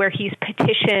 18, where he's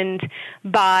petitioned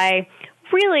by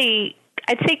really,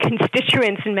 I'd say,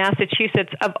 constituents in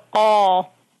Massachusetts of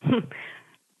all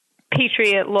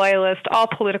patriot, loyalist, all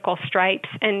political stripes.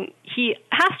 And he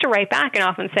has to write back and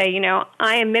often say,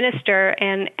 I am minister,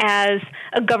 and as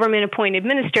a government-appointed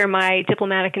minister, my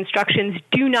diplomatic instructions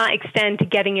do not extend to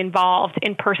getting involved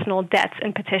in personal debts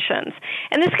and petitions.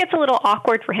 And this gets a little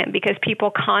awkward for him because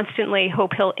people constantly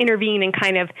hope he'll intervene and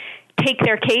kind of take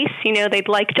their case. They'd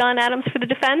like John Adams for the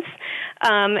defense.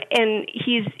 And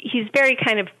he's very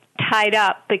kind of tied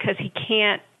up because he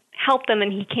can't help them,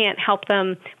 and he can't help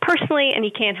them personally, and he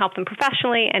can't help them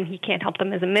professionally, and he can't help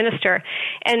them as a minister.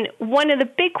 And one of the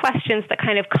big questions that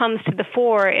kind of comes to the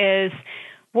fore is,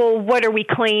 well, what are we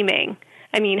claiming?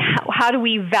 I mean, how do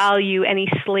we value any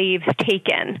slaves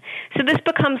taken? So this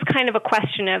becomes kind of a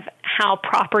question of how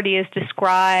property is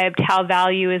described, how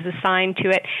value is assigned to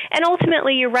it. And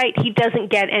ultimately, you're right, he doesn't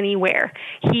get anywhere.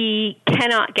 He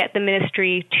cannot get the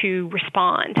ministry to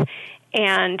respond.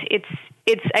 And it's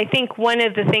I think one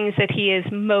of the things that he is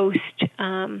most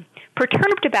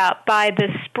perturbed about by the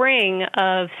spring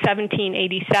of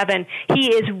 1787. He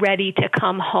is ready to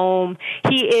come home.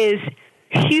 He is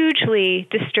hugely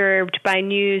disturbed by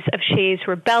news of Shays'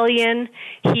 rebellion.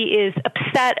 He is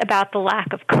upset about the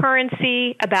lack of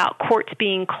currency, about courts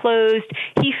being closed.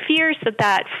 He fears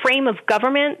that frame of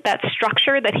government, that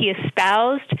structure that he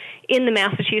espoused in the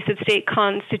Massachusetts state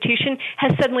constitution,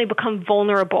 has suddenly become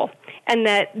vulnerable, and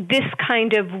that this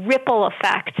kind of ripple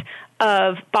effect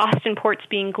of Boston ports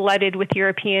being glutted with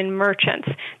European merchants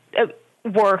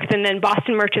worked, and then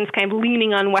Boston merchants kind of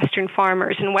leaning on Western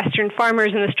farmers, and Western farmers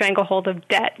in the stranglehold of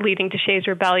debt leading to Shays'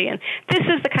 rebellion. This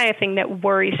is the kind of thing that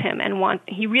worries him, and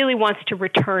he really wants to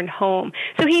return home.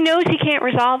 So he knows he can't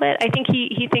resolve it. I think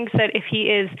he thinks that if he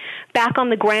is back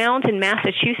on the ground in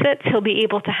Massachusetts, he'll be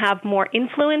able to have more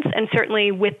influence, and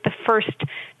certainly with the first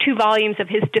 2 volumes of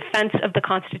his defense of the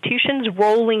constitutions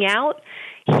rolling out,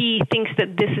 he thinks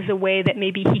that this is a way that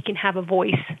maybe he can have a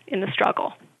voice in the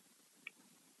struggle.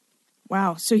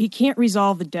 Wow. So he can't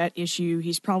resolve the debt issue.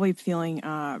 He's probably feeling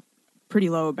pretty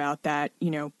low about that,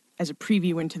 as a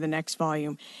preview into the next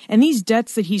volume. And these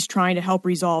debts that he's trying to help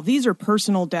resolve, these are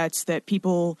personal debts that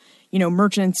people,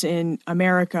 merchants in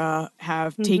America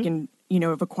have taken,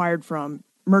 have acquired from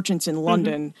merchants in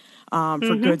London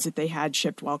for goods that they had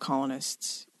shipped while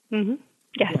colonists. Yes.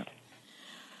 Yeah.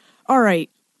 All right.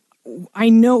 I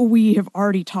know we have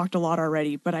already talked a lot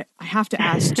already, but I have to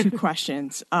ask 2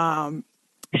 questions.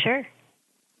 Sure.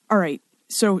 All right.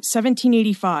 So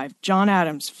 1785, John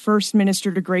Adams, first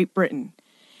minister to Great Britain.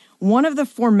 One of the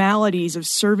formalities of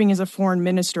serving as a foreign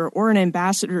minister or an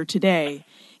ambassador today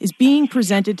is being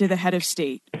presented to the head of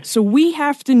state. So we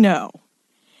have to know,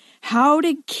 how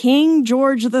did King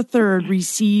George III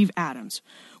receive Adams?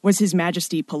 Was His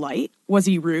Majesty polite? Was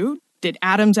he rude? Did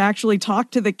Adams actually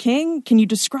talk to the king? Can you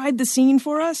describe the scene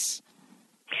for us?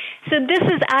 So this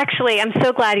is actually, I'm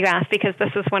so glad you asked, because this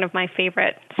is one of my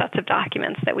favorite sets of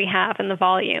documents that we have in the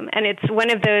volume. And it's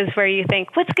one of those where you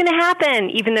think, what's going to happen?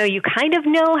 Even though you kind of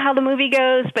know how the movie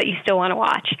goes, but you still want to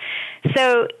watch.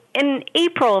 So in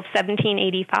April of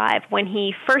 1785, when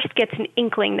he first gets an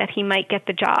inkling that he might get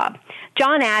the job,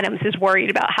 John Adams is worried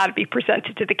about how to be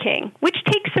presented to the king, which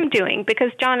takes some doing, because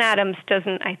John Adams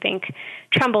doesn't, I think,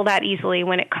 tremble that easily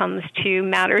when it comes to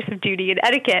matters of duty and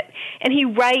etiquette. And he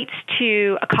writes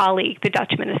to a colleague, the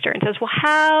Dutch minister, and says, well,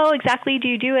 how exactly do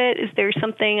you do it? Is there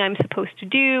something I'm supposed to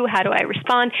do? How do I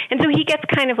respond? And so he gets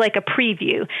kind of like a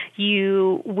preview.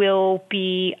 You will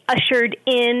be ushered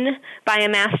in by a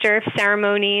master of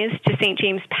ceremonies to St.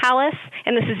 James Palace,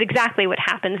 and this is exactly what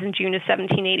happens in June of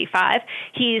 1785.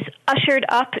 He's ushered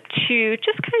up to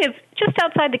just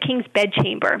outside the king's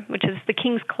bedchamber, which is the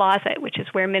king's closet, which is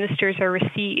where ministers are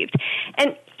received.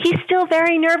 And he's still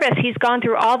very nervous. He's gone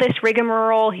through all this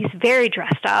rigmarole. He's very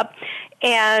dressed up,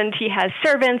 and he has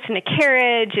servants and a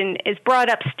carriage and is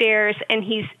brought upstairs, and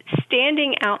he's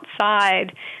standing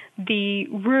outside the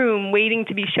room waiting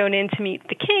to be shown in to meet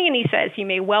the king, and he says, you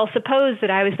may well suppose that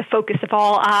I was the focus of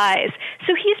all eyes.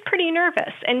 So he's pretty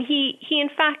nervous, and he in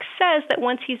fact says that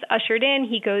once he's ushered in,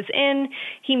 he goes in,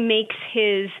 he makes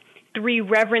his 3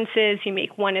 reverences. You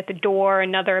make one at the door,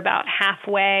 another about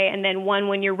halfway, and then one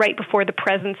when you're right before the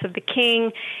presence of the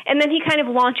king. And then he kind of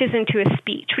launches into a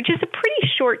speech, which is a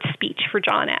pretty short speech for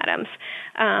John Adams.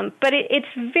 But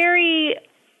it's very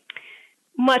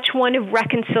much one of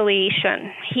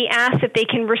reconciliation. He asks if they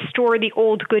can restore the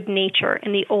old good nature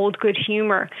and the old good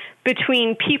humor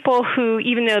between people who,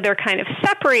 even though they're kind of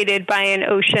separated by an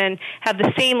ocean, have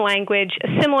the same language,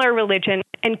 a similar religion,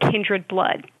 and kindred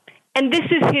blood. And this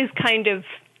is his kind of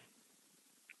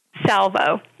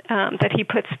salvo that he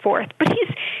puts forth. But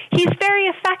he's very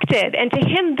affected. And to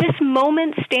him, this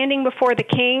moment standing before the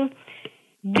king,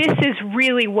 this is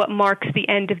really what marks the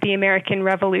end of the American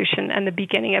Revolution and the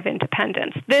beginning of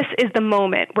independence. This is the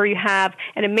moment where you have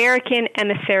an American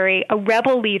emissary, a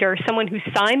rebel leader, someone who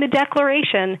signed the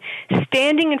Declaration,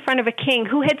 standing in front of a king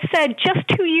who had said just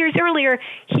 2 years earlier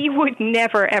he would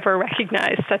never, ever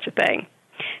recognize such a thing.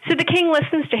 So the king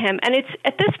listens to him, and it's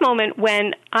at this moment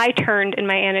when I turned in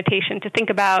my annotation to think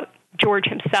about George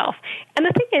himself. And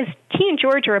the thing is, he and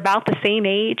George are about the same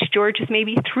age. George is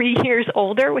maybe 3 years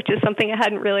older, which is something I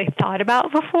hadn't really thought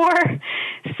about before.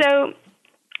 So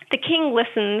the king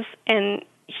listens, and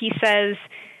he says,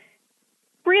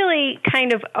 really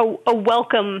kind of a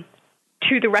welcome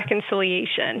to the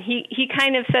reconciliation. He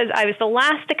kind of says, I was the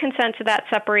last to consent to that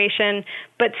separation,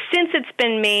 but since it's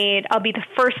been made, I'll be the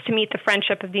first to meet the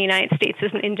friendship of the United States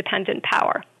as an independent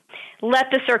power.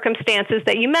 Let the circumstances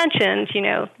that you mentioned,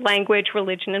 language,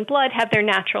 religion, and blood, have their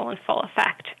natural and full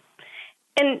effect.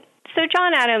 And so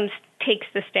John Adams takes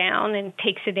this down and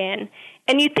takes it in,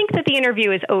 and you think that the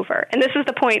interview is over. And this was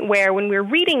the point where, when we were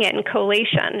reading it in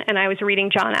collation, and I was reading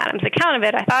John Adams' account of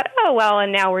it, I thought, oh, well,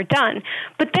 and now we're done.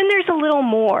 But then there's a little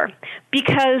more,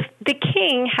 because the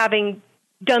king, having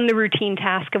done the routine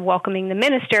task of welcoming the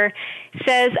minister,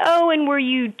 says, oh, and were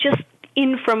you just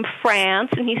in from France?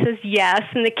 And he says, yes.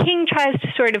 And the king tries to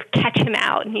sort of catch him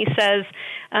out. And he says,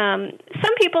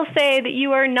 some people say that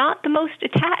you are not the most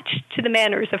attached to the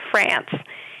manners of France.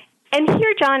 And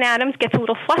here John Adams gets a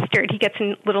little flustered. He gets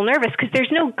a little nervous because there's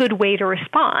no good way to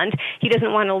respond. He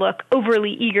doesn't want to look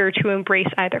overly eager to embrace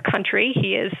either country.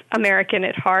 He is American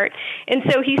at heart. And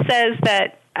so he says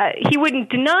that he wouldn't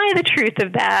deny the truth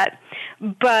of that,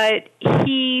 but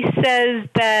he says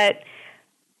that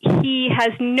he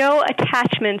has no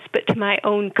attachments but to my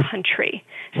own country.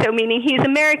 So meaning he's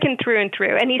American through and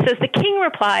through. And he says, the king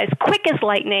replies, quick as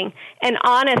lightning, an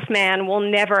honest man will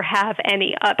never have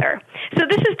any other. So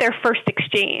this is their first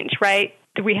exchange, right?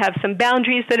 We have some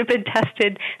boundaries that have been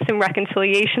tested, some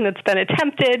reconciliation that's been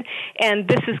attempted, and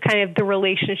this is kind of the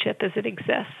relationship as it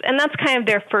exists. And that's kind of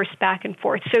their first back and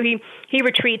forth. So he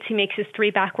retreats, he makes his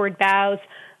 3 backward bows.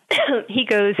 He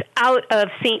goes out of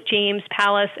St. James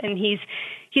Palace, and he's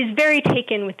very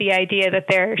taken with the idea that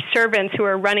there are servants who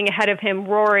are running ahead of him,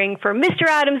 roaring for Mr.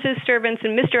 Adams's servants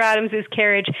and Mr. Adams's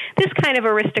carriage. This kind of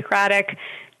aristocratic,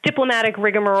 diplomatic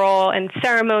rigmarole and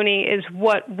ceremony is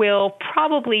what will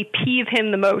probably peeve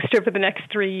him the most over the next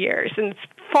 3 years, and it's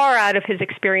far out of his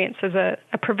experience as a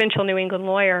provincial New England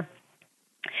lawyer.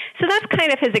 So that's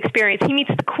kind of his experience. He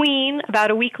meets the Queen about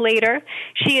a week later.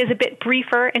 She is a bit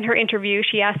briefer in her interview.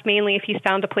 She asked mainly if he's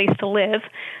found a place to live,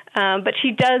 but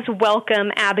she does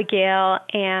welcome Abigail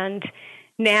and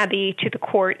Nabby to the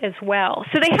court as well.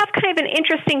 So they have kind of an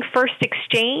interesting first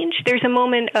exchange. There's a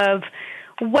moment of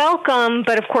welcome,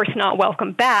 but of course not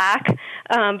welcome back,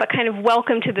 but kind of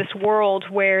welcome to this world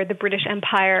where the British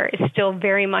Empire is still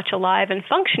very much alive and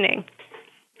functioning.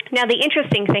 Now, the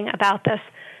interesting thing about this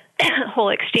whole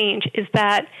exchange is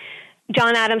that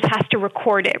John Adams has to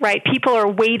record it, right? People are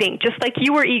waiting, just like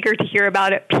you were eager to hear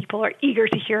about it. People are eager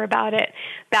to hear about it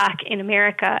back in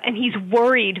America. And he's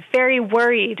worried, very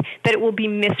worried, that it will be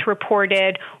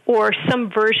misreported or some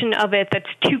version of it that's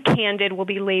too candid will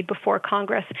be laid before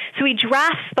Congress. So he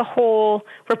drafts the whole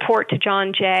report to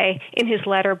John Jay in his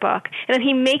letter book, and then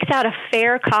he makes out a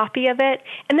fair copy of it,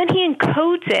 and then he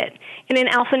encodes it in an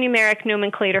alphanumeric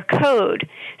nomenclature code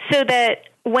so that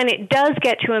when it does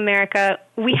get to America,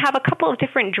 we have a couple of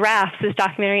different drafts as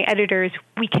documentary editors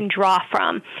we can draw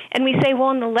from. And we say, well,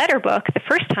 in the letter book, the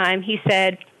first time he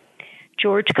said,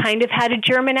 George kind of had a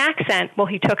German accent. Well,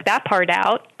 he took that part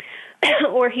out.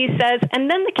 Or he says, and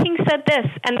then the king said this.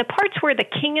 And the parts where the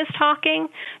king is talking,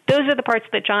 those are the parts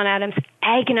that John Adams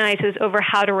agonizes over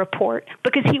how to report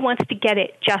because he wants to get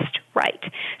it just right.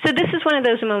 So this is one of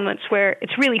those moments where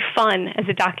it's really fun as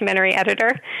a documentary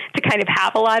editor to kind of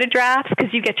have a lot of drafts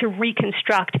because you get to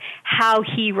reconstruct how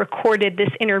he recorded this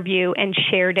interview and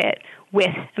shared it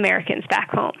with Americans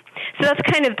back home. So that's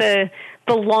kind of the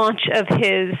launch of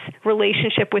his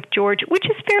relationship with George, which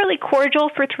is fairly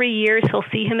cordial for 3 years. He'll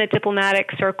see him at diplomatic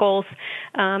circles.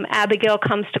 Abigail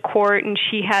comes to court, and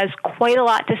she has quite a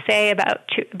lot to say about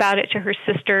it to her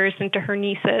sisters and to her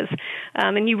nieces.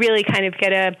 And you really kind of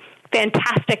get a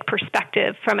fantastic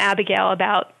perspective from Abigail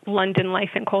about London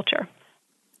life and culture.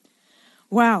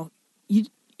 Wow.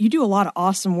 You do a lot of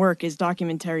awesome work as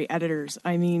documentary editors.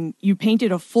 I mean, you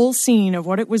painted a full scene of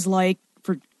what it was like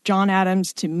for John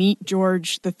Adams to meet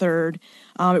George III.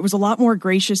 It was a lot more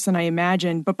gracious than I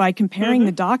imagined, but by comparing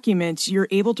the documents, you're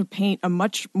able to paint a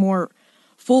much more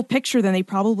full picture than they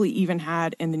probably even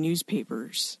had in the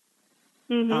newspapers.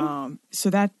 So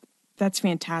that's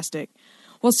fantastic.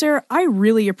 Well, Sarah, I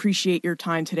really appreciate your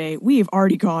time today. We have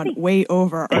already gone way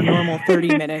over our normal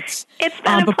 30 minutes. It's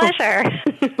been a pleasure.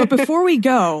 But before we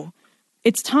go,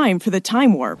 it's time for the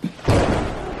time warp.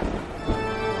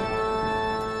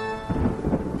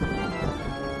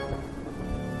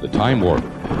 The Time Warp.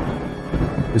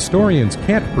 Historians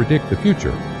can't predict the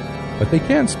future, but they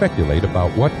can speculate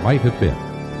about what might have been.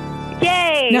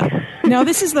 Yay! Now,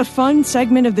 this is the fun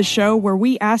segment of the show where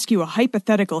we ask you a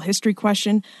hypothetical history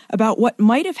question about what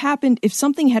might have happened if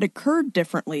something had occurred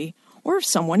differently or if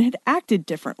someone had acted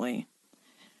differently.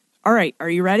 All right, are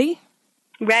you ready?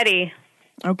 Ready.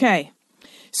 Okay.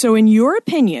 So in your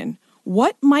opinion,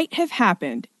 what might have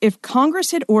happened if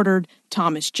Congress had ordered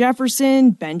Thomas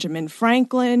Jefferson, Benjamin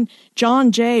Franklin,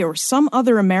 John Jay, or some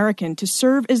other American to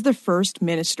serve as the first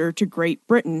minister to Great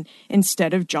Britain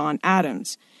instead of John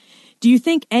Adams? Do you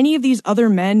think any of these other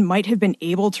men might have been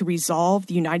able to resolve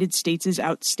the United States'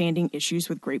 outstanding issues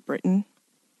with Great Britain?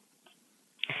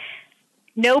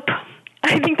 Nope.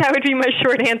 I think that would be my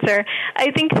short answer.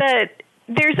 I think that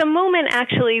there's a moment,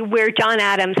 actually, where John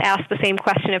Adams asked the same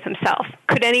question of himself.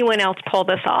 Could anyone else pull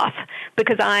this off?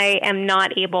 Because I am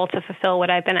not able to fulfill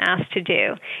what I've been asked to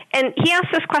do. And he asked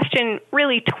this question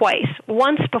really twice.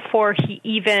 Once before he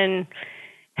even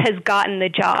has gotten the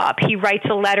job. He writes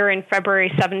a letter in February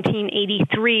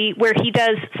 1783 where he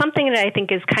does something that I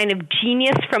think is kind of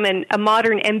genius from a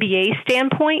modern MBA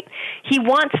standpoint. He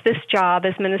wants this job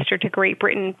as minister to Great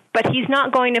Britain, but he's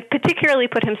not going to particularly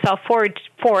put himself forward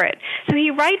for it. So he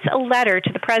writes a letter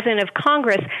to the President of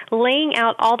Congress laying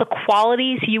out all the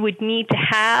qualities you would need to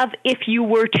have if you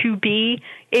were to be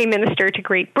a minister to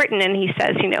Great Britain. And he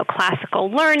says, classical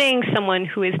learning, someone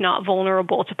who is not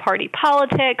vulnerable to party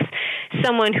politics,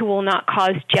 someone who will not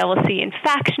cause jealousy and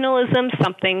factionalism,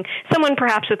 someone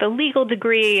perhaps with a legal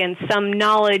degree and some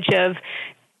knowledge of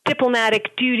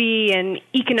diplomatic duty and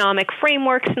economic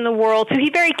frameworks in the world. So he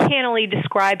very cannily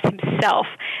describes himself,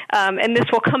 and this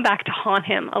will come back to haunt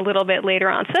him a little bit later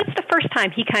on. So that's the first time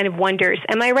he kind of wonders,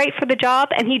 am I right for the job?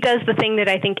 And he does the thing that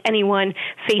I think anyone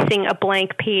facing a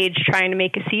blank page trying to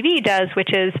make a CV does,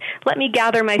 which is, let me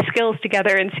gather my skills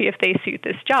together and see if they suit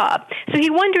this job. So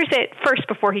he wonders it first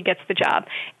before he gets the job.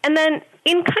 And then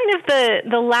in kind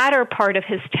of the latter part of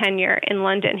his tenure in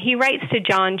London, he writes to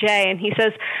John Jay and he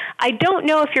says, I don't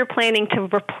know if you're planning to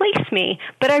replace me,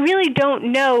 but I really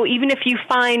don't know, even if you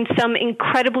find some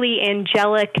incredibly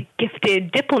angelic,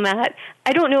 gifted diplomat,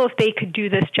 I don't know if they could do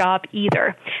this job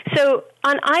either. So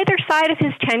on either side of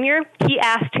his tenure, he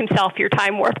asked himself your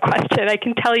time warp question. I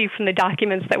can tell you from the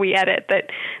documents that we edit that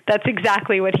that's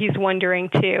exactly what he's wondering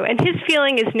too. And his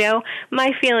feeling is no,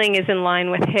 my feeling is in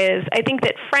line with his. I think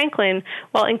that Franklin,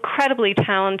 while incredibly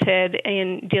talented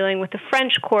in dealing with the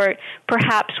French court,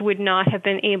 perhaps would not have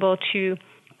been able to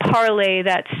parlay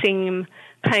that same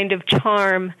kind of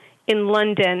charm in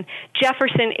London.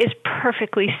 Jefferson is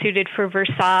perfectly suited for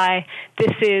Versailles.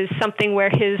 This is something where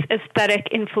his aesthetic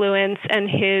influence and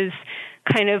his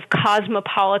kind of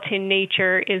cosmopolitan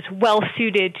nature is well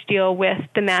suited to deal with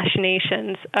the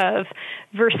machinations of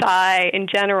Versailles in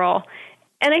general.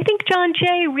 And I think John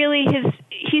Jay really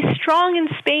he's strong in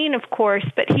Spain, of course,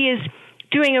 but he is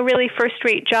doing a really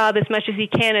first-rate job as much as he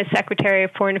can as Secretary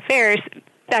of Foreign Affairs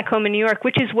back home in New York,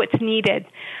 which is what's needed.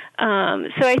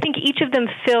 So I think each of them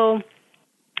fill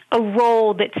a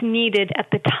role that's needed at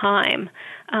the time,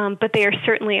 but they are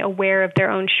certainly aware of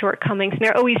their own shortcomings, and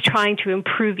they're always trying to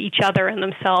improve each other and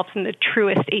themselves in the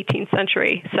truest 18th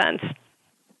century sense.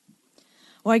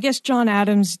 Well, I guess John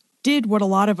Adams did what a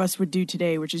lot of us would do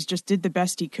today, which is just did the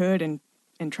best he could and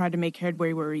tried to make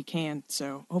headway where he can.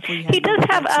 So hopefully he does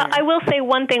have. I will say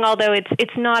one thing, although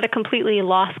it's not a completely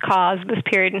lost cause this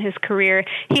period in his career.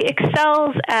 He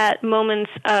excels at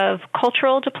moments of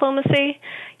cultural diplomacy.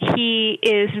 He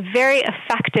is very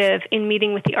effective in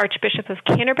meeting with the Archbishop of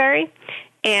Canterbury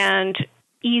and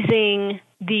easing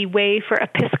the way for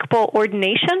episcopal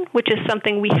ordination, which is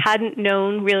something we hadn't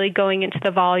known really going into the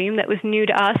volume that was new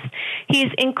to us. He's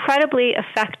incredibly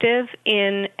effective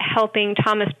in helping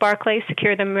Thomas Barclay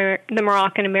secure the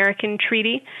Moroccan-American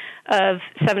Treaty of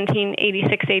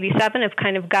 1786-87, of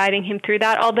kind of guiding him through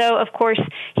that, although, of course,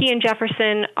 he and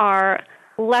Jefferson are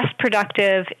less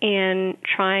productive in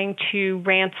trying to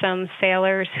ransom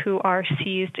sailors who are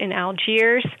seized in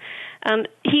Algiers.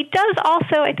 He does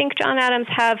also, I think, John Adams,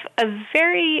 have a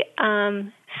very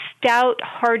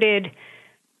stout-hearted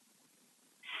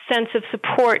sense of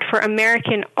support for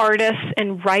American artists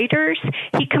and writers.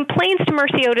 He complains to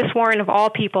Mercy Otis Warren, of all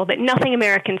people, that nothing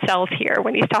American sells here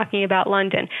when he's talking about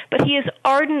London. But he is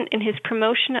ardent in his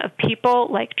promotion of people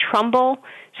like Trumbull,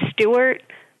 Stewart,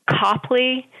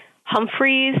 Copley,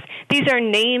 Humphreys. These are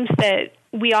names that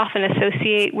we often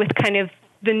associate with kind of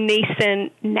the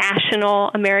nascent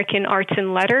national American arts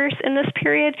and letters in this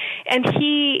period. And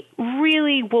he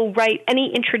really will write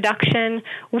any introduction,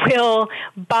 will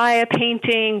buy a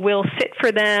painting, will sit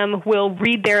for them, will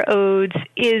read their odes,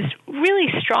 is really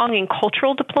strong in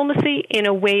cultural diplomacy in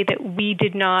a way that we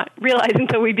did not realize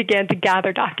until we began to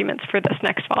gather documents for this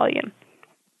next volume.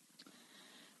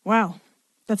 Wow.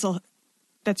 That's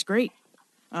great.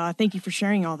 Thank you for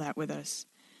sharing all that with us.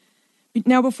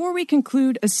 Now, before we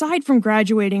conclude, aside from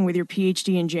graduating with your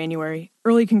PhD in January,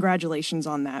 early congratulations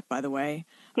on that, by the way.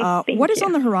 What is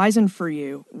on the horizon for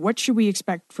you? What should we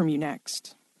expect from you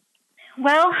next?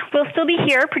 Well, we'll still be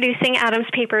here producing Adams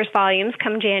Papers volumes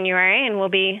come January, and we'll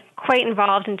be quite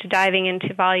involved into diving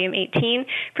into volume 18.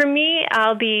 For me,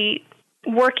 I'll be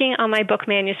working on my book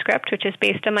manuscript, which is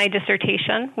based on my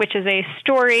dissertation, which is a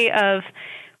story of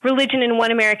religion in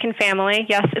one American family.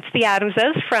 Yes, it's the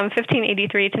Adamses from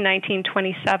 1583 to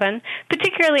 1927.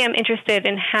 Particularly, I'm interested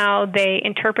in how they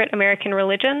interpret American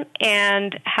religion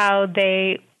and how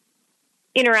they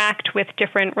interact with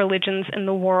different religions in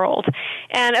the world.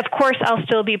 And of course, I'll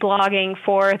still be blogging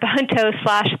for the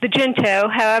Junto/the Junto,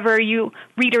 however you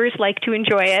readers like to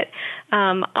enjoy it,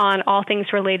 on all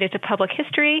things related to public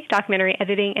history, documentary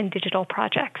editing, and digital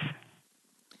projects.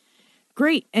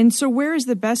 Great. And so where is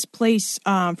the best place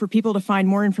for people to find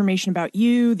more information about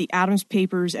you, the Adams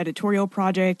Papers editorial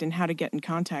project, and how to get in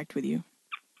contact with you?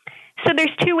 So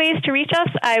there's two ways to reach us.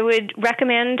 I would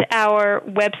recommend our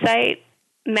website,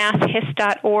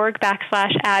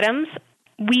 masshist.org/Adams.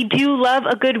 We do love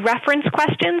a good reference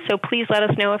question, so please let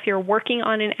us know if you're working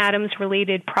on an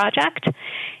Adams-related project.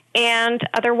 And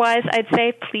otherwise, I'd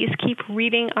say please keep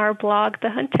reading our blog, The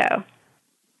Junto.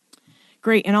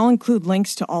 Great, and I'll include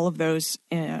links to all of those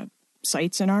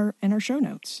sites in our show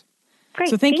notes. Great,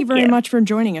 so thank you very much for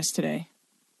joining us today.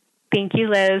 Thank you,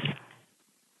 Liz.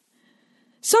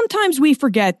 Sometimes we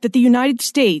forget that the United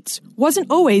States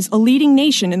wasn't always a leading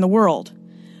nation in the world.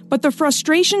 But the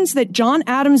frustrations that John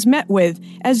Adams met with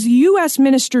as U.S.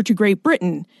 Minister to Great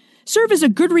Britain serve as a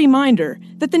good reminder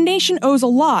that the nation owes a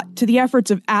lot to the efforts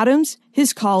of Adams,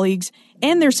 his colleagues,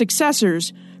 and their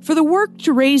successors for the work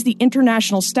to raise the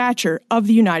international stature of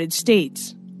the United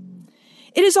States.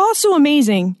 It is also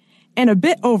amazing and a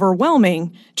bit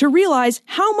overwhelming to realize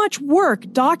how much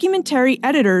work documentary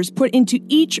editors put into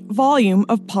each volume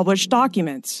of published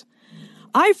documents.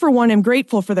 I, for one, am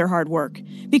grateful for their hard work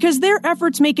because their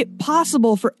efforts make it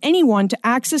possible for anyone to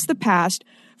access the past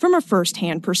from a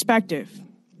first-hand perspective.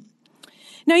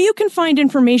 Now, you can find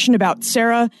information about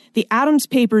Sara, the Adams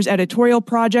Papers editorial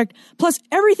project, plus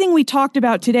everything we talked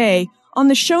about today on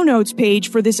the show notes page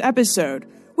for this episode,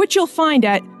 which you'll find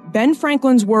at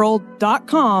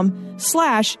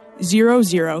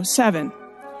benfranklinsworld.com/007.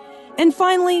 And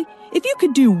finally, if you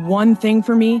could do one thing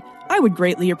for me, I would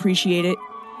greatly appreciate it.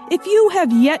 If you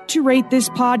have yet to rate this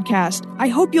podcast, I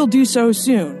hope you'll do so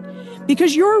soon,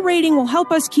 because your rating will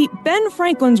help us keep Ben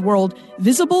Franklin's World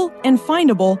visible and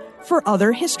findable for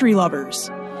other history lovers.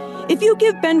 If you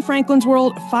give Ben Franklin's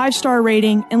World a 5-star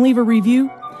rating and leave a review,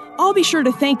 I'll be sure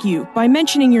to thank you by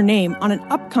mentioning your name on an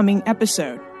upcoming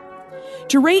episode.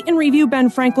 To rate and review Ben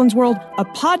Franklin's World, a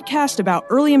podcast about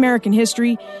early American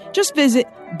history, just visit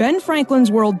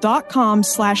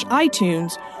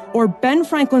benfranklinsworld.com/iTunes or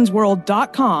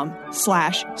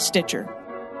benfranklinsworld.com/Stitcher.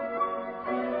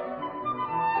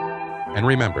 And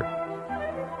remember,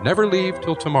 never leave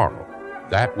till tomorrow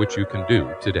that which you can do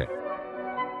today.